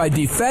brought to you by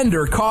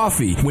Defender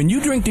Coffee. When you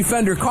drink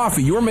Defender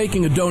Coffee, you're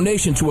making a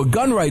donation to a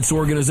gun rights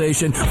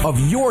organization of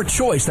your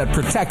choice that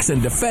protects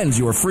and defends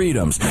your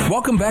freedoms.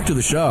 Welcome back to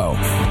the show.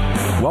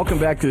 Welcome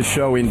back to the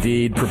show,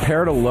 indeed.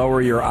 Prepare to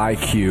lower your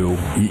IQ.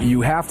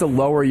 You have to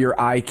lower your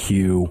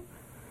IQ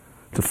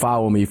to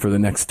follow me for the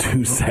next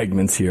two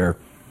segments here.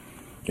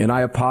 And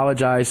I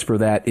apologize for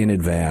that in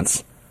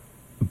advance.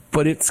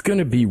 But it's going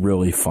to be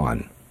really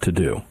fun to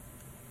do.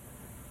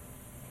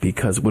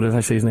 Because, what did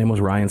I say his name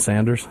was? Ryan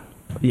Sanders?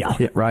 Yeah,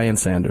 Ryan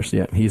Sanders.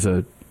 Yeah, he's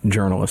a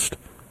journalist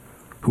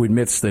who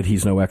admits that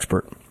he's no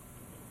expert.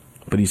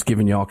 But he's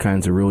given you all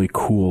kinds of really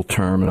cool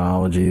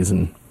terminologies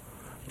and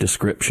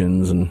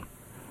descriptions and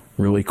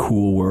really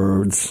cool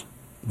words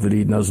that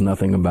he knows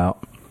nothing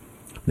about,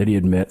 that he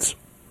admits.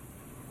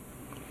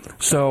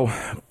 So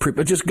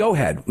just go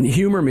ahead.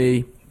 Humor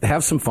me.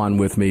 Have some fun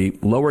with me.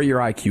 Lower your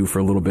IQ for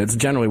a little bit. It's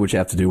generally what you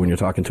have to do when you're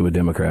talking to a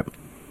Democrat,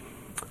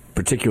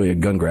 particularly a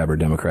gun grabber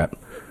Democrat.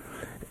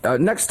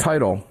 Next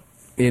title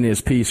in his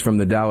piece from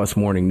the Dallas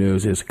Morning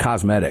News is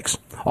Cosmetics.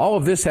 All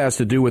of this has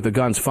to do with the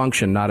gun's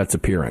function, not its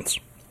appearance.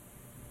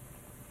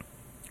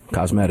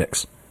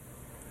 Cosmetics.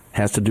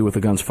 Has to do with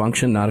the gun's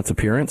function, not its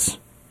appearance?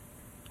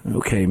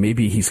 Okay,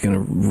 maybe he's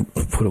going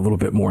to put a little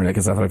bit more in it,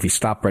 because I thought if he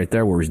stopped right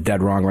there, where he's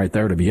dead wrong right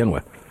there to begin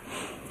with.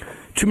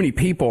 Too many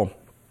people,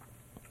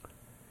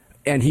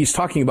 and he's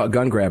talking about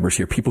gun grabbers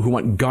here, people who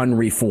want gun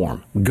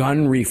reform.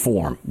 Gun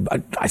reform.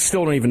 I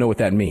still don't even know what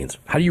that means.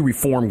 How do you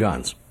reform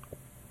guns?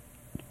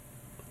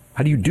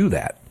 How do you do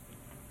that?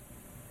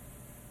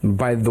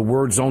 By the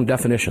word's own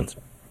definitions.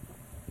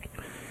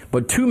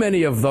 But too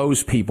many of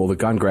those people, the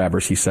gun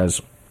grabbers, he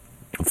says,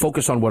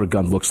 focus on what a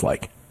gun looks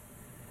like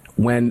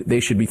when they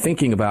should be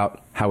thinking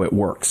about how it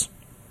works.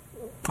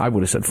 I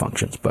would have said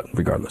functions, but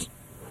regardless.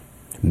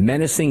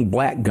 Menacing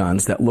black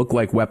guns that look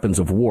like weapons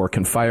of war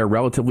can fire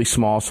relatively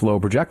small, slow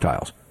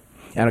projectiles.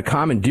 And a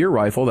common deer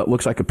rifle that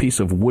looks like a piece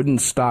of wooden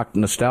stock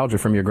nostalgia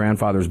from your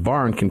grandfather's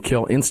barn can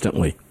kill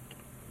instantly.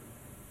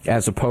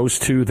 As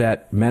opposed to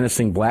that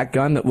menacing black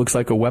gun that looks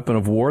like a weapon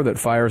of war that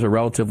fires a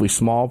relatively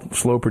small,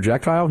 slow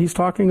projectile he's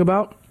talking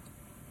about.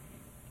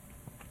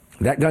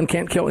 That gun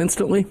can't kill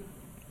instantly.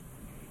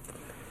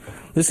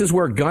 This is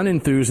where gun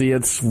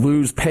enthusiasts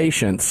lose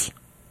patience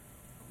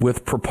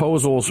with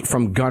proposals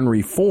from gun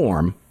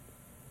reform,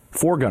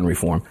 for gun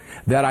reform,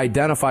 that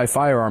identify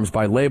firearms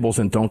by labels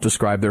and don't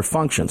describe their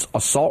functions.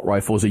 Assault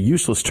rifle is a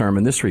useless term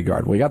in this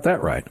regard. We got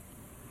that right.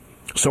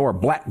 So are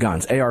black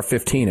guns,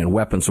 AR-15, and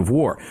weapons of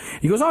war.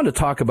 He goes on to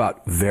talk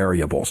about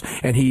variables,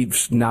 and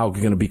he's now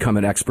going to become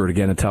an expert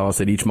again and tell us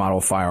that each model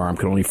of firearm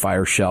can only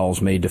fire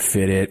shells made to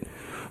fit it,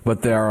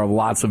 but there are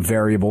lots of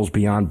variables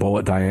beyond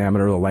bullet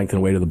diameter, the length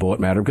and weight of the bullet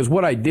matter. Because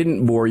what I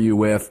didn't bore you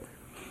with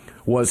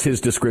was his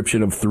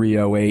description of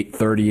 .308,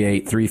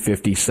 .38,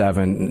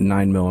 .357,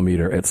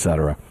 9mm,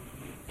 etc.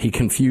 He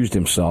confused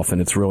himself,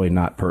 and it's really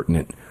not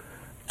pertinent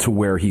to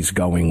where he's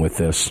going with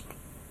this.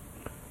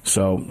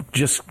 So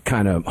just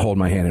kind of hold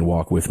my hand and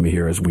walk with me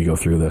here as we go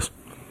through this.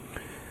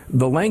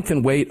 The length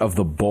and weight of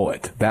the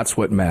bullet, that's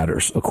what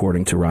matters,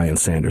 according to Ryan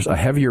Sanders. A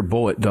heavier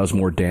bullet does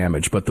more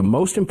damage, but the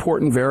most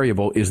important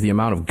variable is the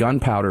amount of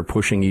gunpowder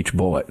pushing each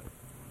bullet.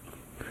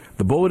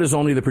 The bullet is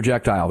only the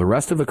projectile. The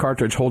rest of the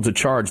cartridge holds a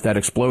charge that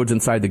explodes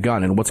inside the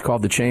gun in what's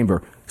called the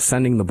chamber,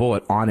 sending the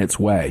bullet on its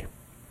way.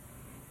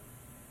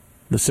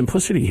 The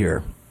simplicity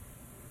here.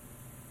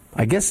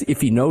 I guess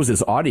if he knows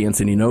his audience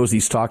and he knows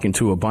he's talking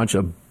to a bunch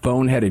of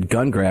boneheaded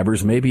gun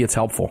grabbers, maybe it's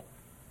helpful.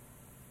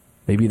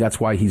 Maybe that's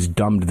why he's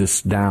dumbed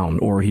this down,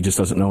 or he just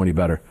doesn't know any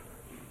better.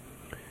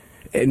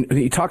 And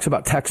he talks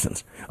about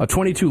Texans. A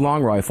 .22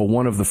 long rifle,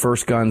 one of the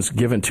first guns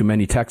given to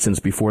many Texans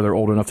before they're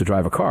old enough to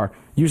drive a car,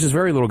 uses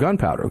very little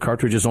gunpowder. The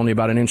cartridge is only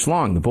about an inch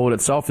long. The bullet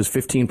itself is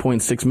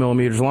 15.6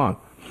 millimeters long.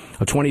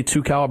 A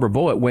 .22 caliber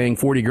bullet weighing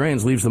 40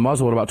 grains leaves the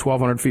muzzle at about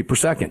 1,200 feet per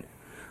second.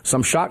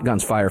 Some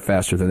shotguns fire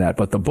faster than that,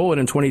 but the bullet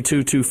in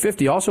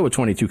 .22-250, also a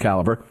 .22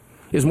 caliber,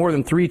 is more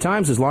than 3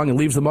 times as long and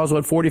leaves the muzzle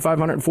at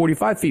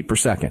 4,545 feet per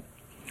second.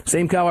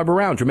 Same caliber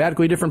round,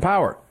 dramatically different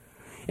power.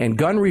 And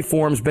gun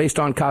reforms based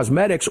on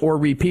cosmetics or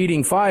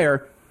repeating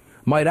fire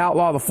might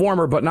outlaw the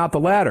former but not the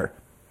latter.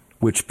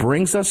 Which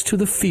brings us to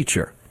the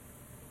feature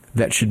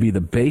that should be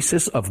the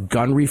basis of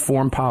gun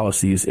reform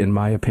policies, in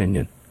my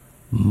opinion.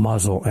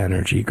 Muzzle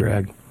energy,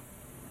 Greg.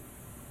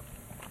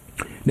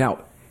 Now,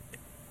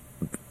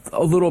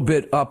 a little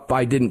bit up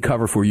I didn't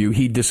cover for you.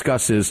 He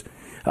discusses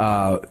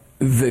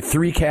the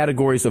 3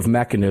 categories of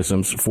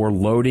mechanisms for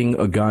loading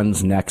a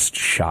gun's next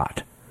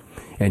shot.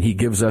 And he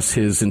gives us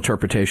his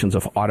interpretations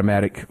of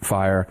automatic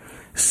fire,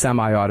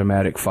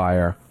 semi-automatic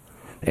fire,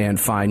 and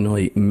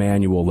finally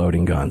manual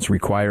loading guns,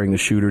 requiring the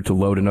shooter to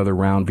load another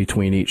round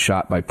between each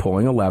shot by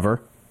pulling a lever,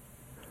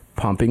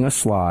 pumping a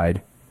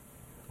slide,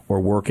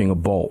 or working a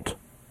bolt.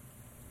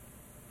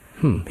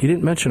 He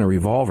didn't mention a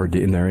revolver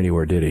in there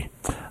anywhere, did he?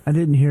 I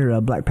didn't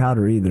hear black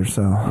powder either,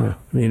 so... Yeah,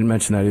 he didn't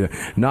mention that either.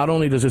 Not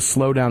only does it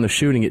slow down the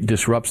shooting, it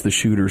disrupts the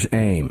shooter's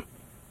aim.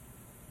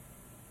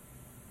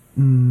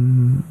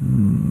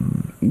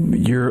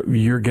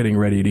 You're getting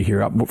ready to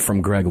hear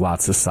from Greg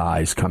lots of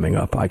sighs coming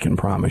up, I can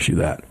promise you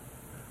that.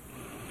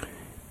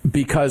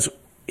 Because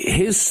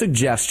his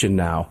suggestion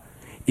now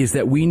is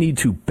that we need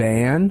to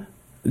ban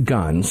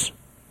guns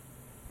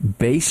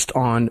based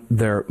on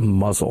their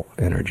muzzle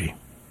energy.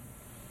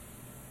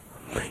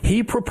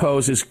 He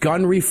proposes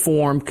gun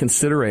reform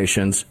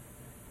considerations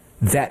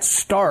that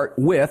start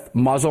with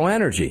muzzle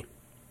energy.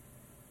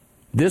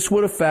 This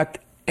would affect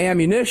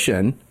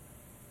ammunition,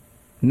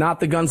 not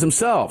the guns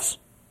themselves.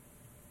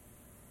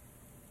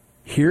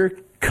 Here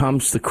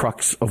comes the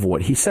crux of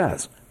what he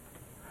says.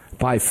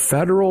 By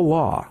federal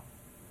law,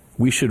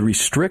 we should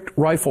restrict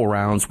rifle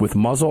rounds with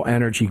muzzle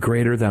energy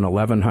greater than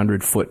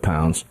 1,100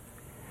 foot-pounds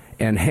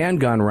and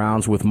handgun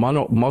rounds with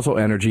muzzle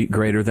energy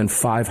greater than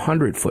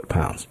 500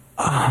 foot-pounds.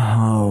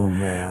 Oh,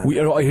 man.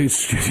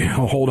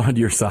 Hold on to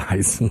your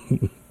size.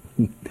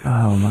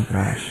 Oh, my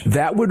gosh.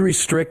 That would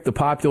restrict the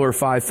popular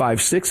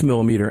 5.56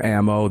 millimeter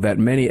ammo that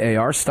many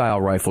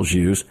AR-style rifles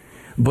use,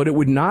 but it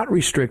would not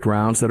restrict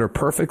rounds that are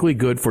perfectly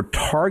good for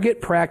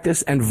target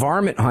practice and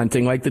varmint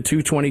hunting like the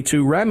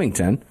 .222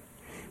 Remington,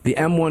 the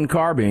M1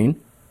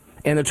 carbine,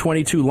 and the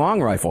 .22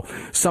 long rifle.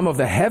 Some of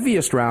the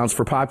heaviest rounds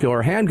for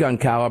popular handgun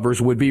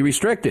calibers would be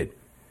restricted.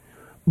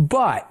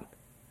 But,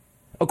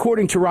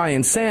 according to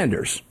Ryan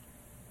Sanders,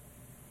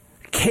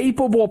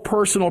 capable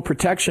personal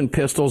protection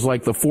pistols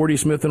like the .40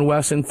 Smith &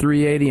 Wesson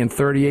 380 and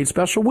 38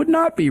 Special would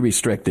not be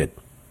restricted.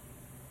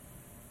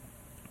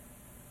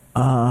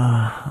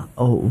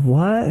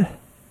 What?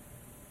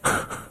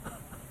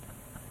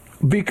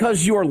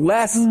 Because you're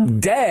less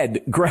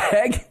dead,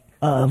 Greg.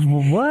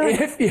 What?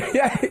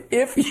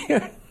 If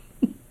you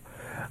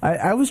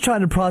I was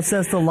trying to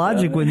process the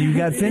logic when you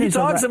got finished.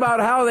 He talks about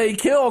how they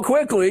kill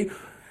quickly.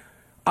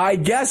 I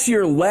guess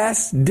you're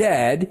less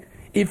dead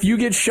if you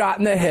get shot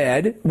in the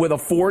head with a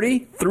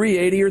 .40,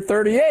 380, or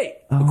 38,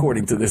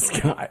 according to this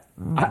guy.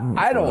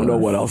 I don't know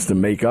what else to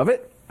make of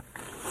it.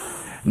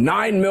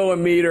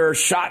 9mm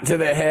shot to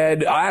the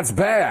head, that's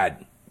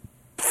bad.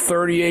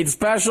 38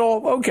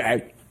 Special,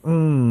 okay.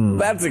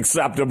 That's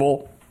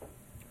acceptable.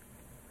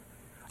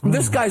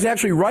 This guy's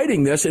actually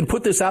writing this and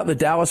put this out in the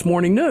Dallas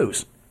Morning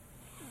News,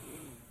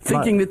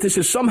 thinking that this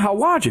is somehow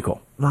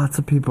logical. Lots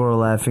of people are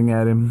laughing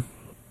at him.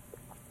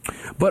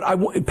 But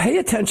pay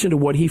attention to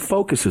what he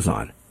focuses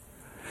on.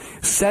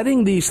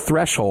 Setting these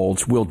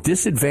thresholds will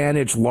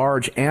disadvantage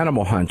large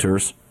animal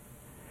hunters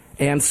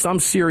and some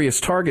serious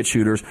target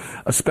shooters,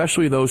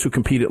 especially those who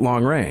compete at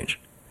long range.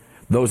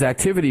 Those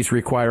activities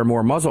require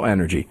more muzzle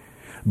energy.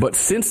 But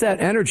since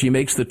that energy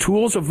makes the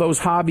tools of those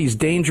hobbies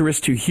dangerous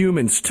to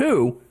humans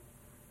too,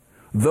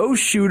 those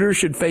shooters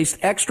should face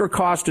extra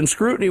cost and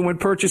scrutiny when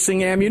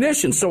purchasing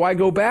ammunition. So I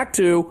go back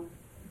to,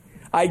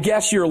 I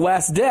guess you're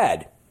less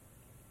dead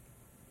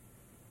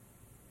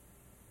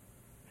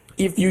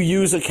if you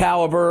use a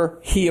caliber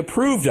he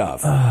approved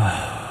of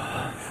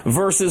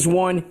versus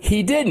one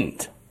he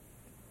didn't.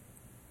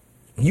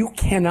 You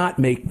cannot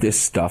make this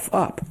stuff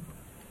up.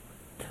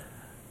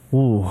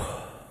 Ooh.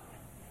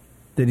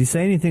 Did he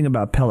say anything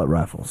about pellet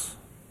rifles?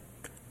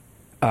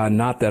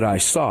 Not that I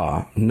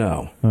saw,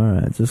 no. All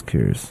right, just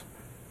curious.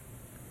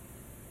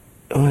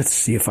 Let's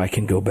see if I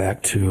can go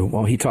back to,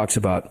 well, he talks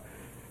about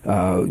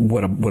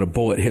when a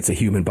bullet hits a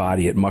human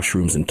body, it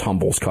mushrooms and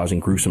tumbles,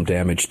 causing gruesome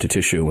damage to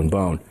tissue and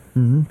bone.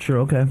 Mm-hmm, sure,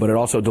 okay. But it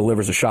also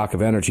delivers a shock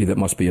of energy that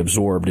must be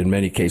absorbed. In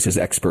many cases,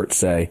 experts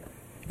say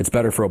it's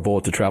better for a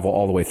bullet to travel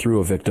all the way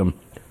through a victim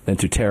than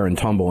to tear and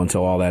tumble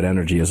until all that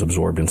energy is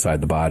absorbed inside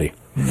the body.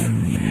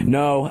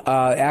 No,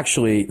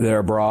 actually,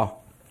 there, brah.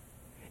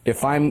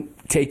 If I'm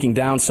taking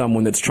down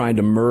someone that's trying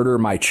to murder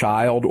my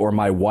child or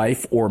my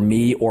wife or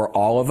me or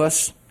all of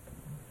us,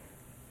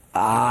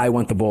 I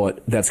want the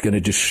bullet that's going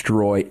to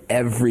destroy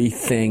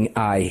everything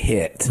I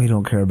hit. We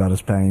don't care about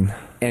his pain.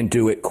 And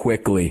do it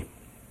quickly.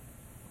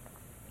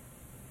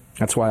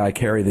 That's why I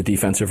carry the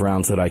defensive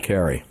rounds that I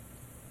carry.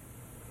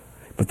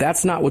 But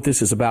that's not what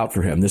this is about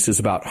for him. This is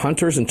about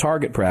hunters and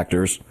target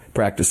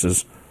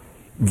practices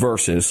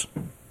versus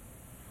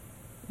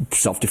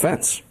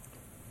self-defense.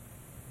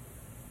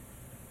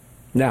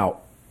 Now,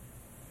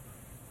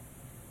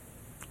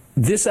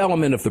 this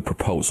element of the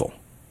proposal,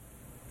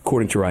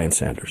 according to Ryan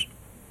Sanders,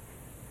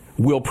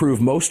 will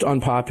prove most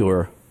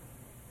unpopular,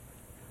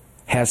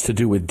 has to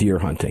do with deer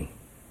hunting.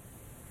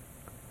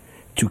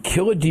 To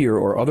kill a deer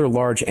or other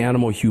large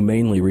animal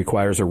humanely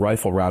requires a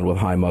rifle round with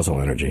high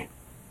muzzle energy.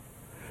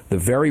 The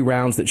very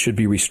rounds that should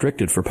be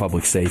restricted for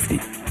public safety.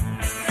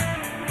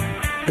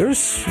 There's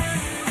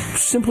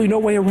simply no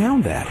way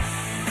around that.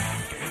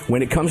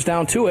 When it comes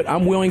down to it,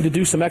 I'm willing to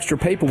do some extra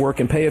paperwork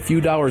and pay a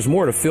few dollars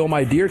more to fill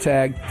my deer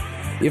tag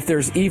if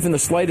there's even the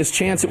slightest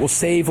chance it will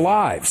save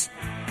lives.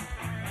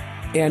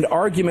 And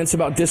arguments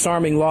about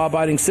disarming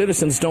law-abiding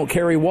citizens don't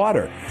carry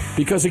water.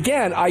 Because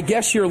again, I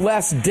guess you're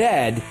less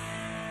dead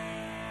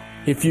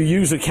if you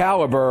use a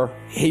caliber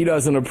he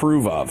doesn't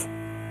approve of.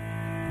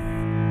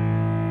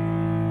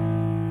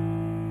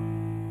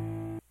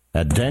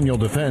 At Daniel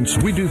Defense,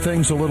 we do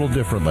things a little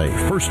differently.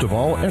 First of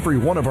all, every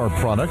one of our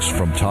products,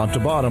 from top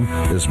to bottom,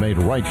 is made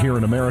right here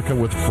in America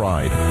with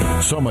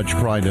pride. So much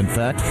pride, in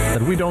fact,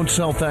 that we don't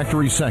sell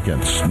factory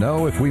seconds.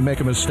 No, if we make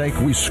a mistake,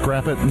 we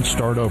scrap it and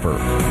start over.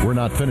 We're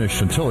not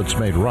finished until it's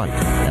made right.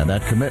 And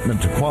that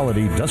commitment to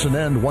quality doesn't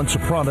end once a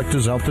product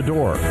is out the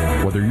door.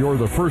 Whether you're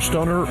the first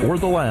owner or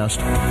the last,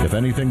 if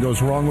anything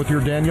goes wrong with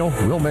your Daniel,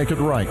 we'll make it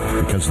right,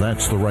 because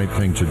that's the right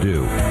thing to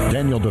do.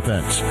 Daniel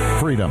Defense.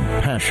 Freedom,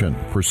 passion,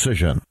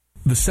 precision.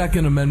 The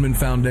Second Amendment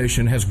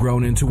Foundation has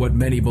grown into what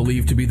many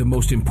believe to be the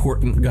most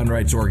important gun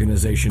rights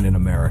organization in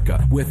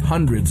America. With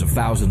hundreds of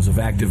thousands of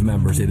active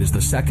members, it is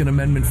the Second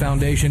Amendment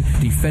Foundation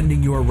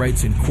defending your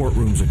rights in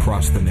courtrooms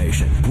across the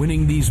nation.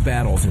 Winning these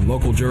battles in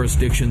local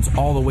jurisdictions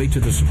all the way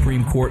to the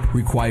Supreme Court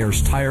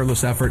requires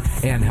tireless effort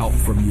and help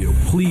from you.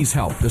 Please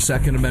help the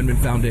Second Amendment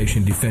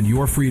Foundation defend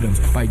your freedoms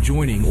by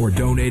joining or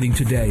donating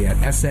today at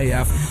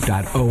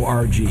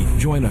saf.org.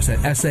 Join us at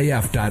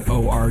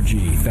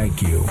saf.org.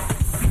 Thank you.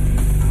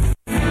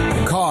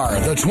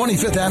 BFR, the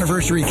 25th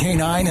anniversary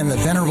K9 and the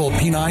venerable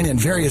P9 in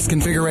various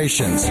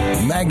configurations.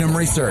 Magnum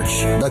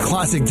Research, the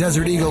classic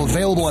Desert Eagle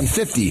available in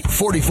 50,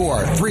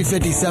 44,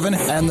 357,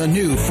 and the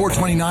new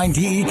 429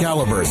 DE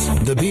calibers.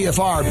 The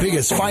BFR,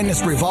 biggest,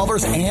 finest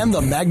revolvers, and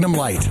the Magnum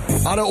Light.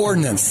 Auto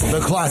Ordnance, the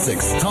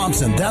classics.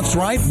 Thompson, that's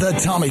right, the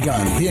Tommy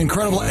gun, the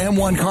incredible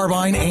M1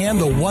 carbine, and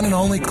the one and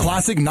only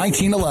classic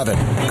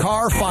 1911.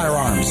 Carr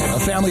Firearms, a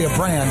family of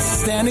brands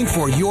standing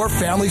for your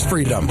family's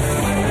freedom.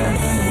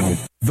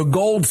 The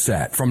Gold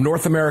Set from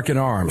North American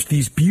Arms.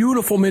 These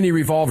beautiful mini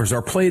revolvers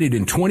are plated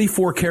in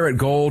 24 karat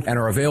gold and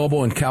are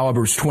available in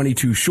calibers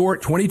 22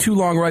 short, 22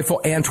 long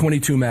rifle, and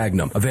 22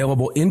 Magnum.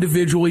 Available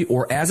individually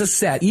or as a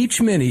set,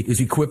 each mini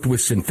is equipped with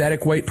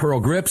synthetic white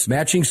pearl grips,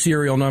 matching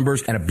serial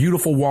numbers, and a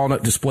beautiful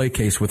walnut display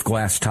case with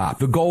glass top.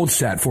 The Gold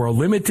Set for a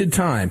limited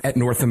time at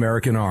North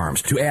American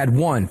Arms. To add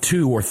 1,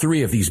 2, or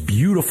 3 of these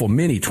beautiful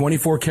mini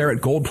 24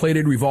 karat gold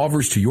plated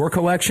revolvers to your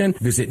collection,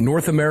 visit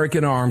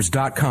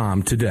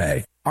NorthAmericanArms.com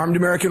today. Armed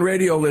American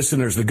Radio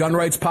listeners, the Gun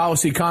Rights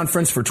Policy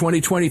Conference for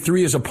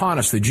 2023 is upon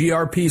us, the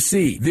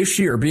GRPC, this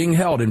year being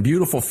held in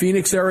beautiful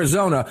Phoenix,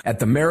 Arizona at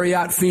the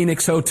Marriott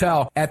Phoenix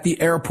Hotel at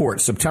the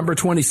airport, September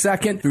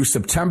 22nd through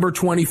September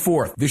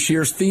 24th. This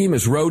year's theme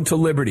is Road to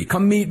Liberty.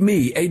 Come meet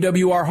me,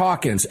 A.W.R.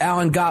 Hawkins,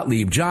 Alan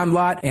Gottlieb, John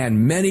Lott,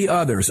 and many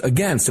others.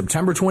 Again,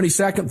 September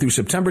 22nd through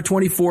September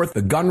 24th,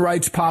 the Gun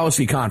Rights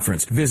Policy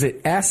Conference.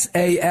 Visit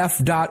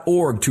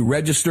saf.org to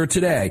register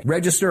today.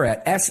 Register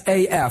at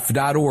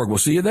saf.org. We'll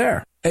see you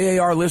there.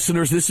 AAR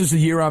listeners, this is the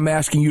year I'm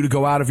asking you to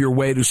go out of your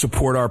way to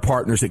support our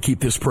partners that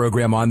keep this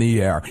program on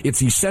the air.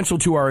 It's essential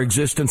to our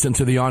existence and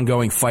to the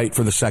ongoing fight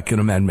for the Second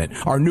Amendment.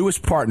 Our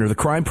newest partner, the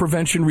Crime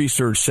Prevention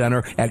Research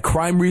Center at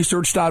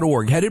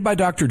crimeresearch.org, headed by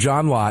Dr.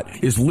 John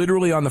Lott, is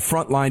literally on the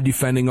front line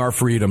defending our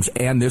freedoms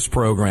and this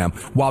program.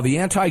 While the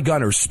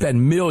anti-gunners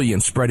spend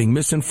millions spreading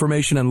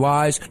misinformation and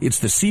lies, it's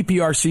the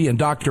CPRC and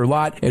Dr.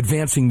 Lott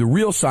advancing the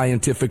real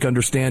scientific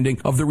understanding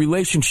of the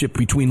relationship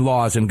between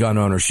laws and gun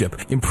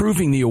ownership,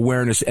 improving the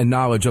awareness and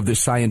knowledge of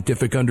this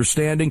scientific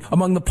understanding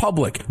among the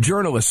public,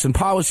 journalists, and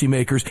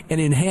policymakers, and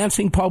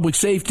enhancing public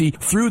safety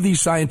through these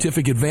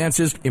scientific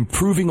advances,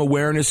 improving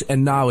awareness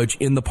and knowledge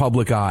in the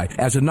public eye.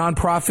 As a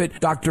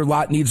nonprofit, Dr.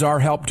 Lott needs our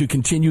help to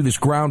continue this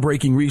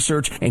groundbreaking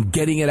research and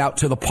getting it out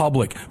to the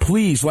public.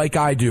 Please, like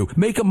I do,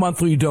 make a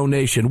monthly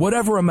donation,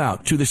 whatever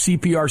amount, to the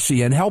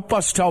CPRC and help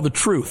us tell the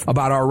truth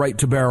about our right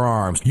to bear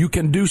arms. You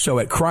can do so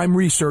at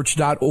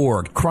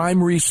crimeresearch.org.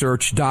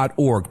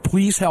 crimeresearch.org.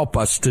 Please help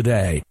us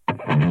today.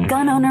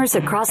 Gun owners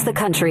across the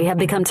country have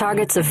become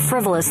targets of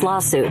frivolous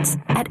lawsuits.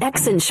 At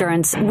X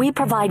Insurance, we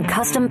provide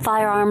custom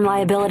firearm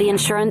liability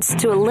insurance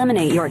to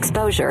eliminate your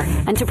exposure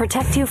and to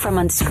protect you from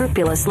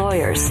unscrupulous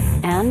lawyers.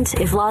 And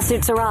if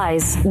lawsuits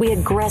arise, we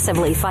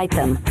aggressively fight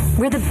them.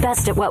 We're the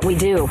best at what we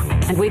do,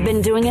 and we've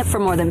been doing it for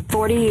more than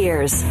 40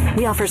 years.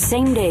 We offer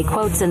same-day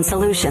quotes and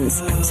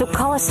solutions. So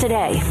call us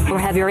today or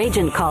have your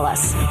agent call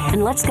us,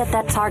 and let's get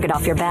that target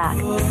off your back.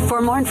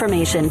 For more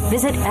information,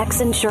 visit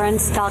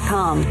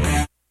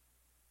xinsurance.com.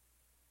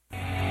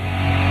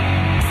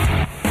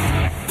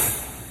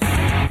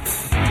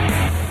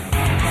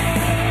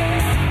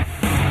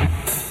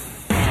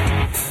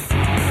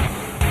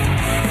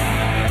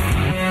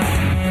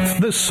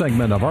 This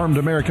segment of Armed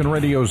American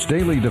Radio's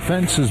Daily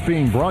Defense is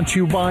being brought to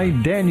you by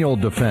Daniel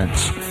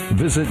Defense.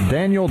 Visit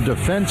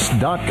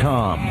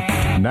danieldefense.com.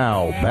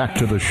 Now, back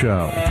to the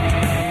show.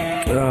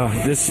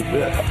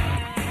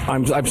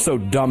 I'm so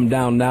dumbed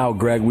down now,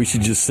 Greg. We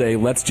should just say,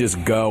 let's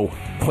just go.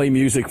 Play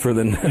music for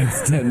the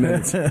next 10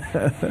 minutes.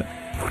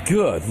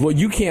 Good. Well,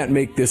 you can't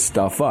make this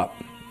stuff up.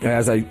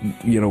 As I,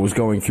 was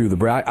going through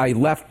I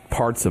left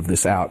parts of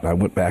this out, and I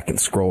went back and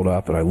scrolled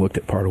up, and I looked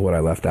at part of what I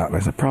left out, and I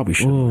said, probably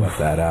shouldn't have left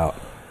that out.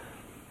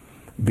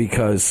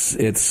 Because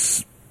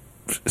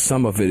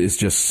some of it is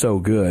just so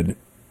good.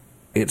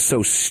 It's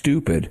so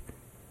stupid.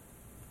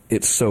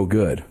 It's so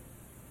good.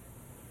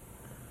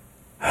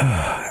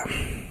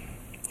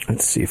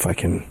 Let's see if I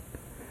can.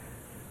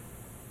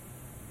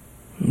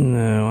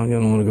 No, I'm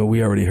going to want to go.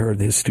 We already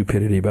heard his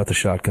stupidity about the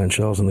shotgun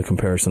shells and the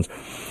comparisons.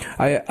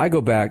 I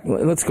go back.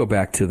 Let's go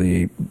back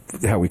to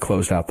how we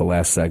closed out the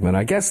last segment.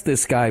 I guess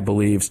this guy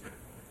believes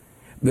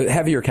the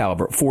heavier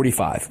caliber,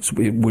 45,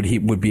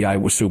 would be, I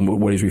assume,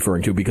 what he's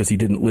referring to, because he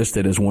didn't list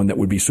it as one that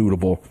would be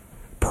suitable,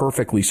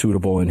 perfectly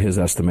suitable in his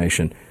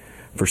estimation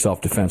for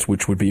self-defense,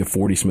 which would be a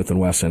 40 Smith &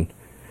 Wesson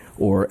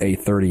or a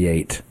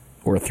 38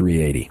 or a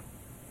 380.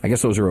 I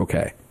guess those are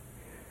okay.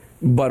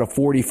 But a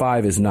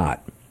 45 is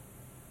not.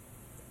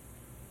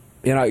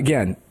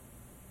 Again,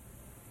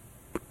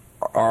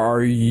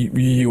 are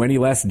you any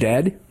less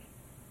dead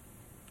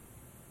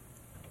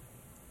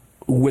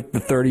with the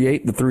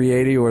 38, the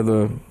 380, or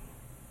the...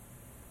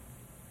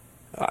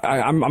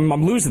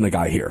 I'm losing the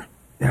guy here.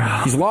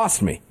 Yeah. He's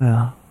lost me.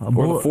 Yeah.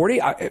 Or the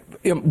 40?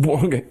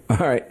 Okay. All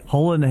right.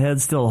 Hole in the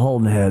head, still a hole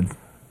in the head.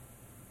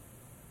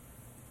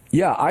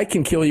 Yeah, I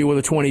can kill you with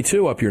a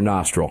 22 up your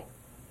nostril.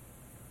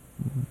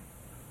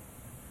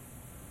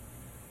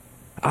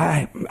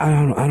 I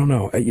don't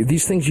know.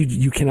 These things,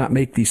 you cannot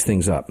make these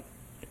things up.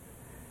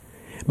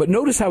 But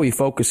notice how he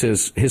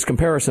focuses, his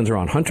comparisons are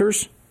on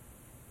hunters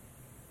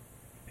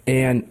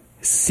and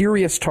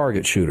serious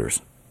target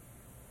shooters.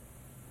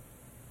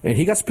 And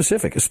he got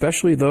specific,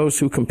 especially those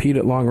who compete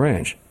at long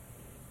range.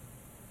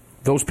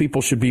 Those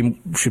people should be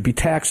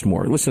taxed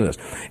more. Listen to this.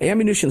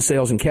 Ammunition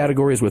sales in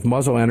categories with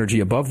muzzle energy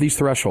above these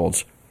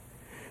thresholds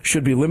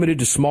should be limited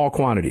to small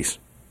quantities,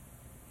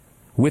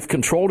 with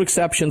controlled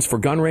exceptions for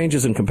gun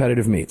ranges and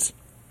competitive meets.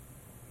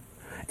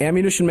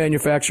 Ammunition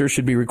manufacturers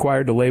should be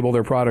required to label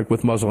their product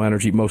with muzzle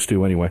energy. Most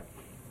do anyway.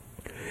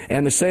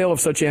 And the sale of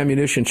such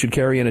ammunition should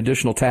carry an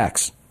additional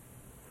tax,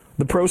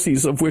 the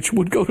proceeds of which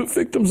would go to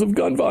victims of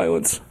gun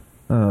violence.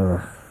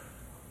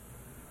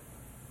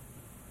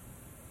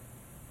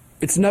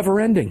 It's never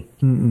ending.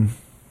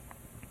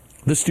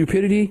 The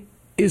stupidity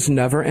is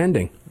never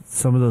ending.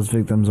 Some of those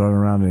victims aren't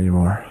around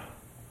anymore.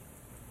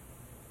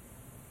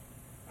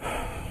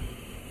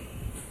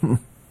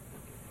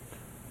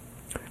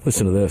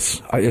 Listen to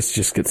this. It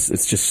just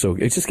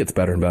gets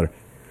better and better.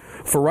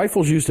 For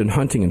rifles used in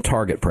hunting and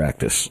target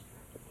practice,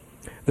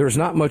 there is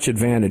not much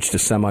advantage to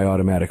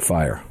semi-automatic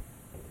fire.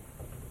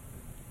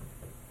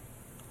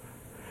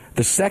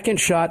 The second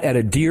shot at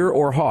a deer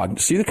or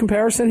hog, see the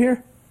comparison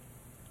here?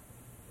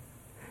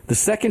 The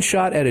second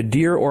shot at a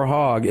deer or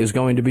hog is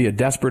going to be a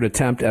desperate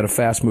attempt at a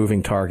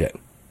fast-moving target.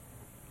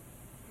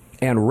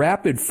 And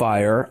rapid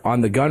fire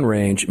on the gun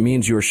range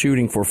means you're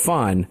shooting for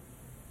fun,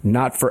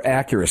 not for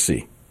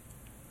accuracy.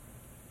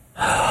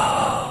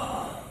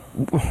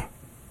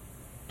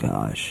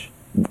 Gosh.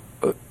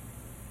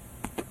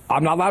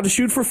 I'm not allowed to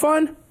shoot for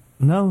fun?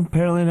 No,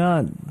 apparently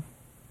not.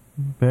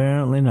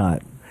 Apparently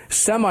not.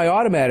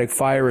 Semi-automatic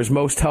fire is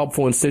most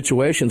helpful in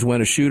situations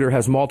when a shooter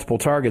has multiple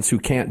targets who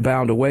can't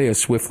bound away as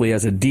swiftly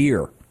as a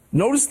deer.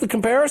 Notice the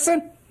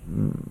comparison?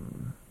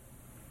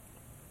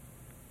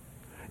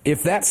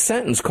 If that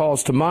sentence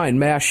calls to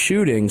mind mass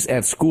shootings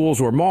at schools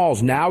or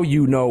malls, now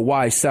you know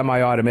why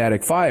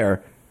semi-automatic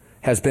fire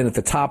has been at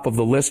the top of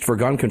the list for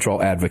gun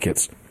control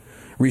advocates.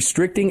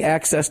 Restricting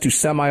access to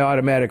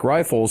semi-automatic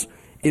rifles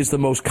is the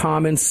most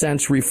common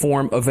sense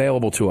reform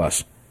available to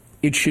us.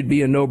 It should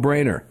be a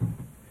no-brainer.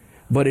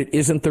 But it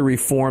isn't the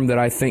reform that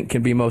I think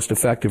can be most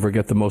effective or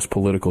get the most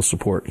political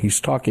support. He's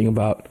talking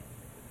about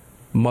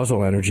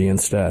muzzle energy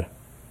instead.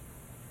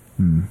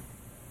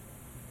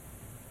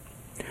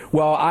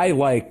 Well, I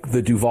like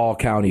the Duval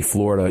County,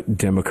 Florida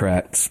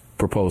Democrats'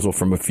 proposal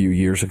from a few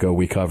years ago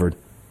we covered.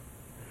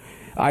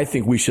 I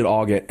think we should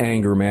all get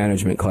anger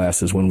management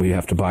classes when we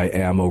have to buy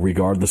ammo,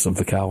 regardless of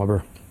the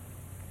caliber.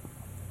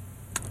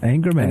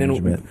 Anger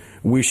management. And then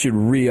we should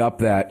re-up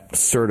that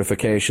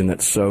certification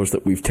that shows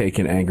that we've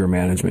taken anger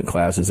management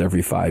classes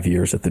every 5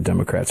 years at the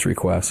Democrats'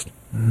 request.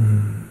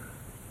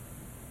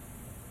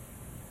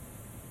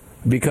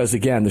 Because,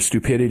 again, the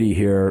stupidity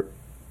here,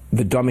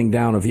 the dumbing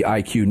down of the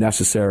IQ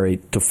necessary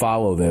to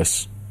follow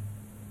this.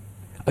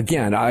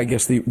 Again, I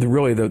guess the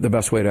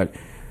best way to...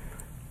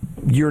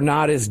 You're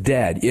not as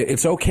dead.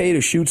 It's okay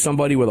to shoot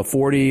somebody with a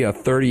 40, a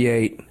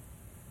 38,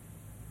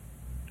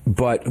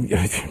 but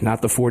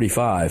not the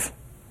 45.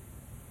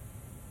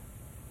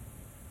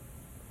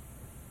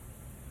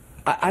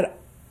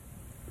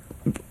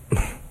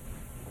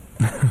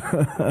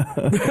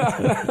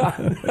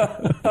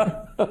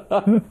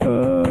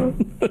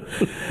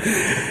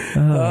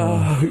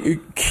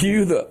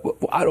 Cue the...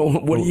 I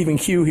don't... What do you even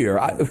cue here?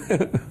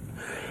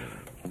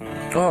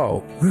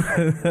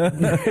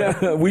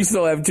 We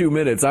still have 2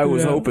 minutes. I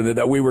was hoping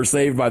that we were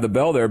saved by the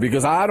bell there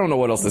because I don't know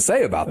what else to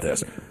say about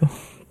this.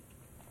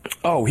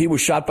 Oh, he was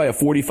shot by a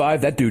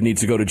 45? That dude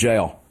needs to go to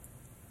jail.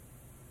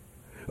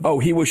 Oh,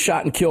 he was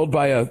shot and killed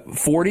by a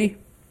 40?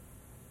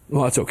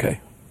 Well, that's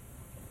okay.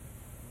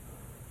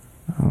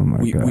 Oh my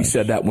God! We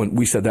said that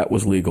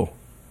was legal.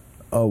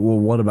 Oh well,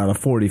 what about a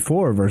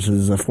 44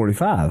 versus a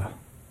 45?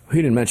 He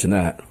didn't mention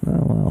that.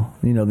 Oh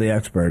well, the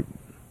expert.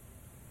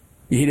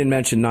 He didn't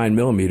mention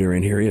 9mm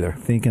in here either.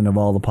 Thinking of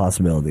all the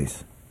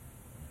possibilities.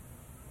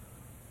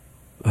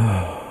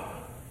 Are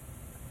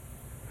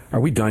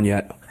we done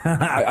yet?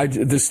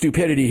 The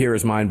stupidity here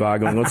is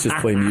mind-boggling. Let's just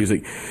play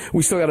music.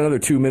 We still got another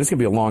 2 minutes. It's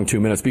going to be a long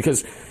 2 minutes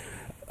because,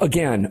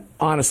 again,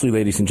 honestly,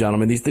 ladies and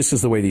gentlemen, this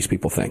is the way these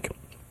people think.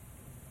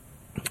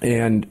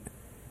 And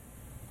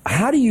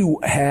how do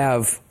you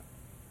have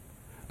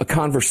a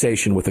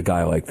conversation with a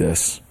guy like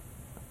this?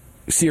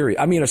 A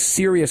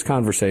serious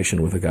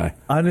conversation with a guy.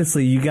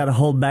 Honestly, you got to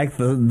hold back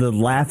the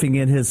laughing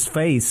in his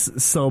face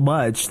so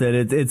much that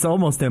it's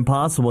almost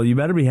impossible. You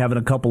better be having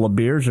a couple of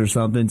beers or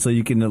something so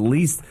you can at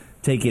least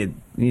take it,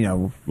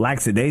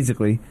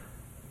 lackadaisically.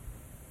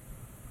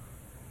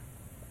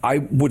 I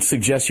would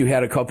suggest you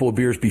had a couple of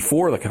beers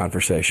before the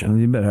conversation.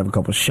 You better have a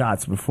couple of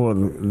shots before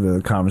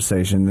the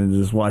conversation and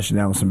just wash it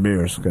down with some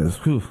beers. Because,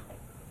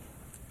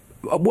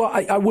 well,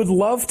 I would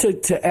love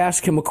to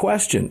ask him a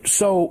question.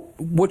 So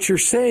what you're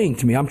saying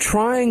to me, I'm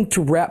trying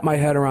to wrap my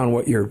head around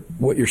what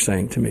you're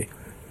saying to me.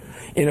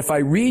 And if I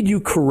read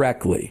you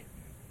correctly,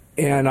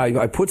 and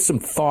I put some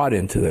thought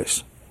into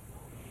this,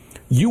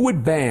 you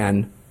would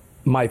ban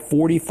my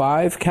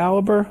 .45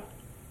 caliber?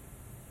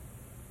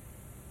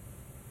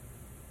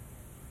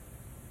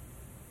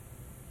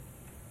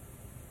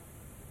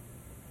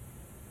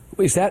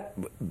 is that?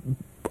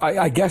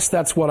 I guess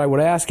that's what I would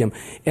ask him,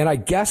 and I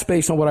guess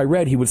based on what I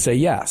read, he would say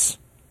yes,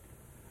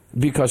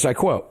 because I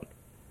quote,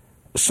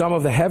 some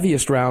of the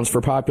heaviest rounds for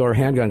popular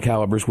handgun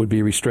calibers would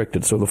be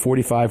restricted, so the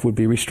 .45 would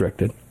be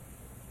restricted.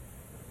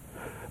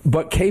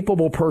 But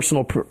capable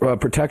personal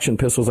protection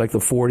pistols like the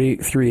 .40,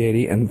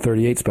 .380, and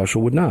 .38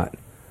 Special would not.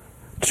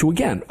 So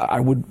again, I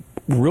would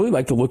really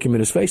like to look him in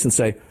his face and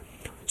say,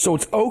 so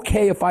it's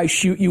okay if I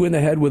shoot you in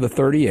the head with a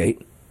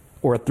 .38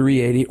 or a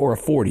 .380 or a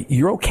 .40.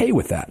 You're okay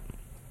with that.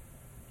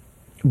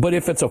 But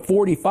if it's a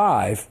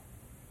 .45,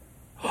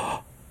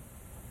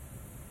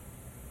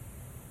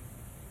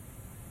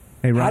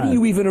 hey,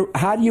 Ryan,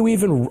 how do you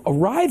even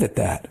arrive at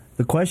that?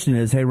 The question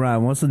is, hey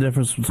Ryan, what's the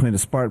difference between a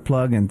spark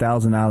plug and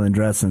Thousand Island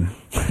dressing?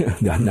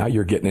 Now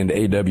you're getting into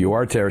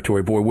AWR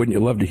territory, boy. Wouldn't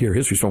you love to hear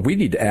his response? We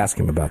need to ask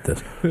him about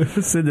this.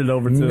 Send it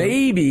over to him.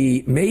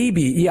 Maybe.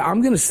 Yeah,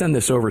 I'm going to send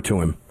this over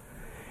to him.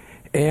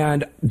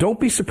 And don't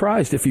be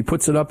surprised if he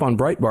puts it up on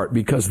Breitbart,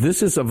 because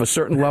this is of a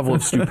certain level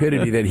of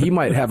stupidity that he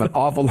might have an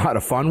awful lot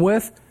of fun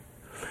with.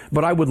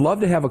 But I would love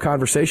to have a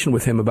conversation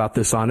with him about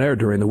this on air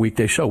during the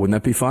weekday show. Wouldn't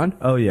that be fun?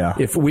 Oh, yeah.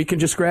 If we can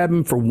just grab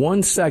him for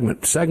one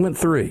segment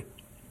 3,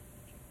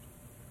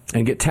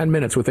 and get 10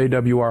 minutes with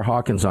AWR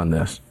Hawkins on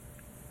this.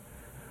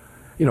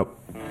 You know,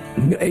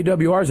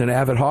 AWR is an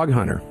avid hog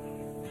hunter.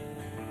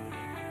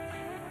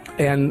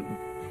 And,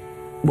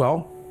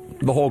 well,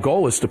 the whole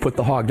goal is to put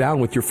the hog down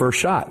with your first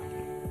shot.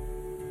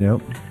 Yep.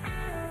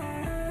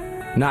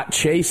 Not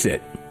chase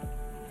it.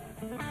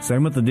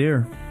 Same with the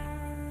deer.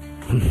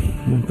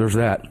 There's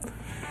that.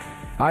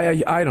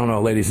 I don't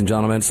know, ladies and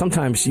gentlemen.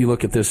 Sometimes you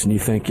look at this and you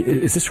think,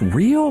 is this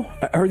real?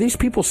 Are these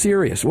people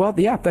serious? Well,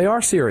 yeah, they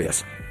are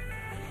serious.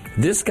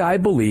 This guy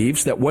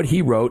believes that what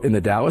he wrote in the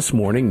Dallas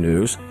Morning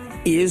News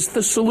is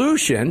the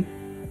solution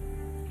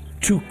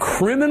to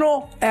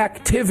criminal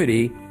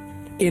activity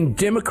in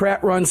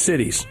Democrat-run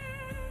cities.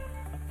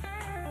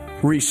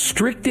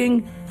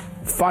 Restricting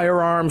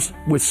firearms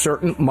with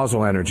certain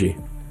muzzle energy,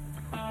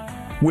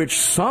 which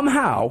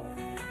somehow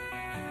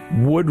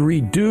would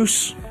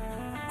reduce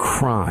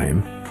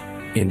crime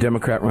in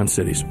Democrat-run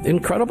cities.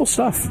 Incredible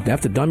stuff. You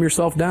have to dumb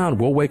yourself down.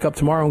 We'll wake up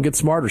tomorrow and get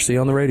smarter. See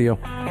you on the radio.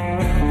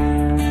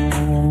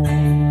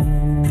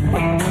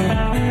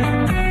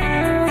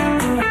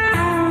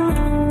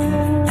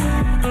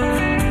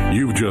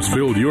 You've just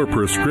filled your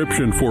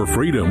prescription for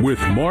freedom with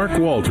Mark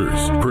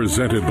Walters,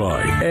 presented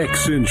by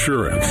X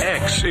Insurance.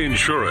 X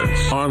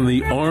Insurance on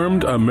the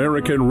Armed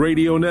American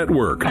Radio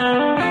Network.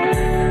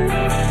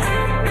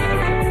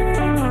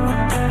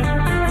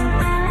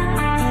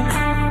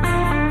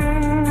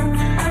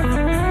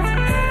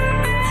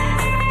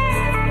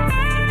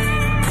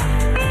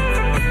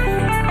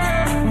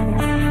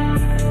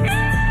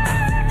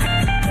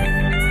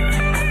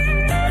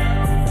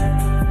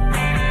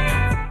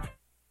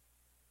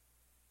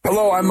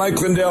 Hello, I'm Mike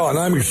Lindell, and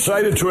I'm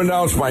excited to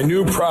announce my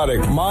new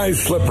product, My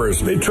Slippers.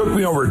 They took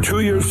me over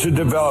 2 years to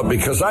develop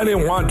because I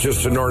didn't want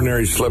just an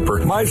ordinary slipper.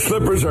 My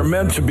slippers are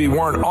meant to be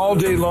worn all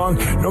day long,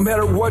 no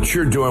matter what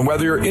you're doing,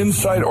 whether you're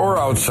inside or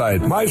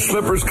outside. My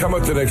slippers come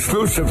with an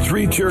exclusive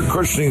 3-tier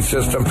cushioning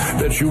system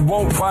that you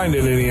won't find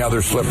in any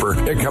other slipper.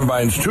 It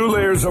combines 2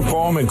 layers of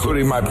foam,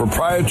 including my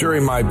proprietary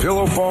My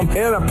Pillow foam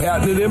and a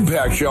patented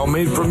impact gel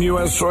made from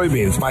U.S.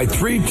 soybeans. My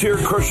 3-tier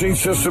cushioning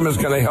system is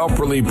going to help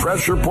relieve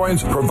pressure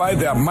points, provide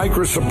that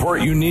micro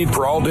support you need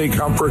for all-day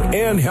comfort,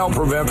 and help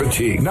prevent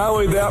fatigue. Not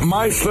only that,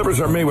 my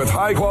slippers are made with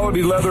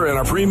high-quality leather and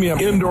a premium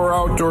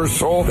indoor-outdoor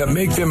sole that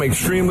make them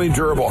extremely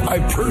durable. I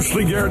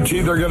personally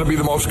guarantee they're going to be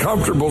the most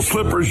comfortable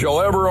slippers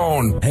you'll ever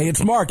own. Hey,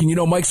 it's Mark, and you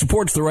know Mike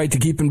supports the right to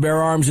keep and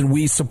bear arms, and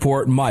we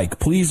support Mike.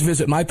 Please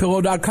visit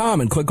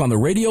MyPillow.com and click on the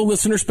radio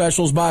listener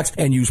specials box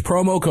and use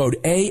promo code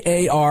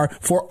AAR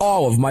for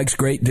all of Mike's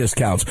great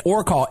discounts.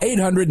 Or call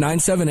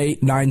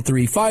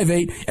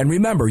 800-978-9358, and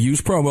remember,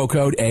 use promo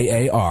code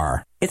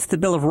AAR. It's the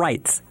Bill of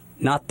Rights,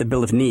 not the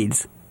Bill of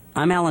Needs.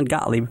 I'm Alan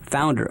Gottlieb,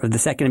 founder of the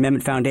Second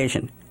Amendment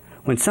Foundation.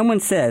 When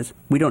someone says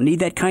we don't need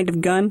that kind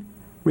of gun,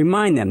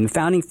 remind them the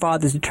Founding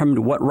Fathers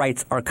determined what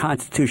rights our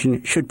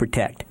Constitution should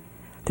protect.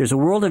 There's a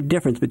world of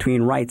difference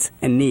between rights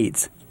and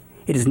needs.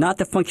 It is not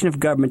the function of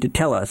government to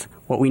tell us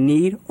what we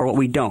need or what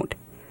we don't.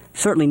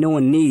 Certainly no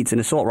one needs an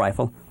assault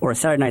rifle or a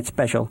Saturday night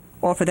special,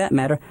 or for that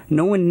matter,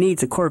 no one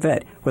needs a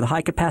Corvette with a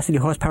high-capacity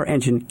horsepower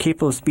engine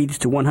capable of speeds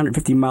to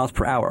 150 miles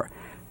per hour.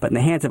 But in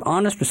the hands of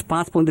honest,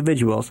 responsible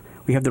individuals,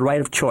 we have the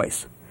right of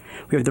choice.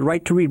 We have the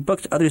right to read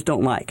books others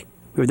don't like.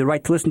 We have the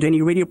right to listen to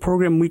any radio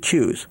program we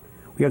choose.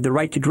 We have the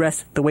right to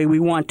dress the way we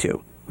want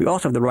to. We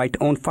also have the right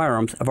to own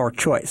firearms of our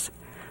choice.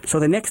 So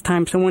the next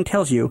time someone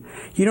tells you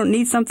you don't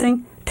need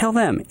something, tell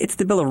them it's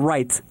the Bill of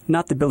Rights,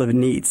 not the Bill of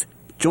Needs.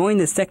 Join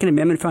the Second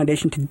Amendment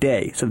Foundation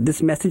today so that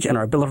this message and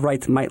our Bill of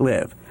Rights might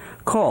live.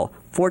 Call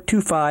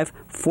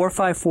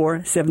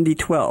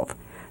 425-454-7012.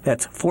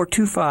 That's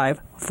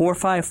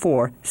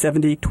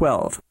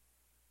 425-454-7012.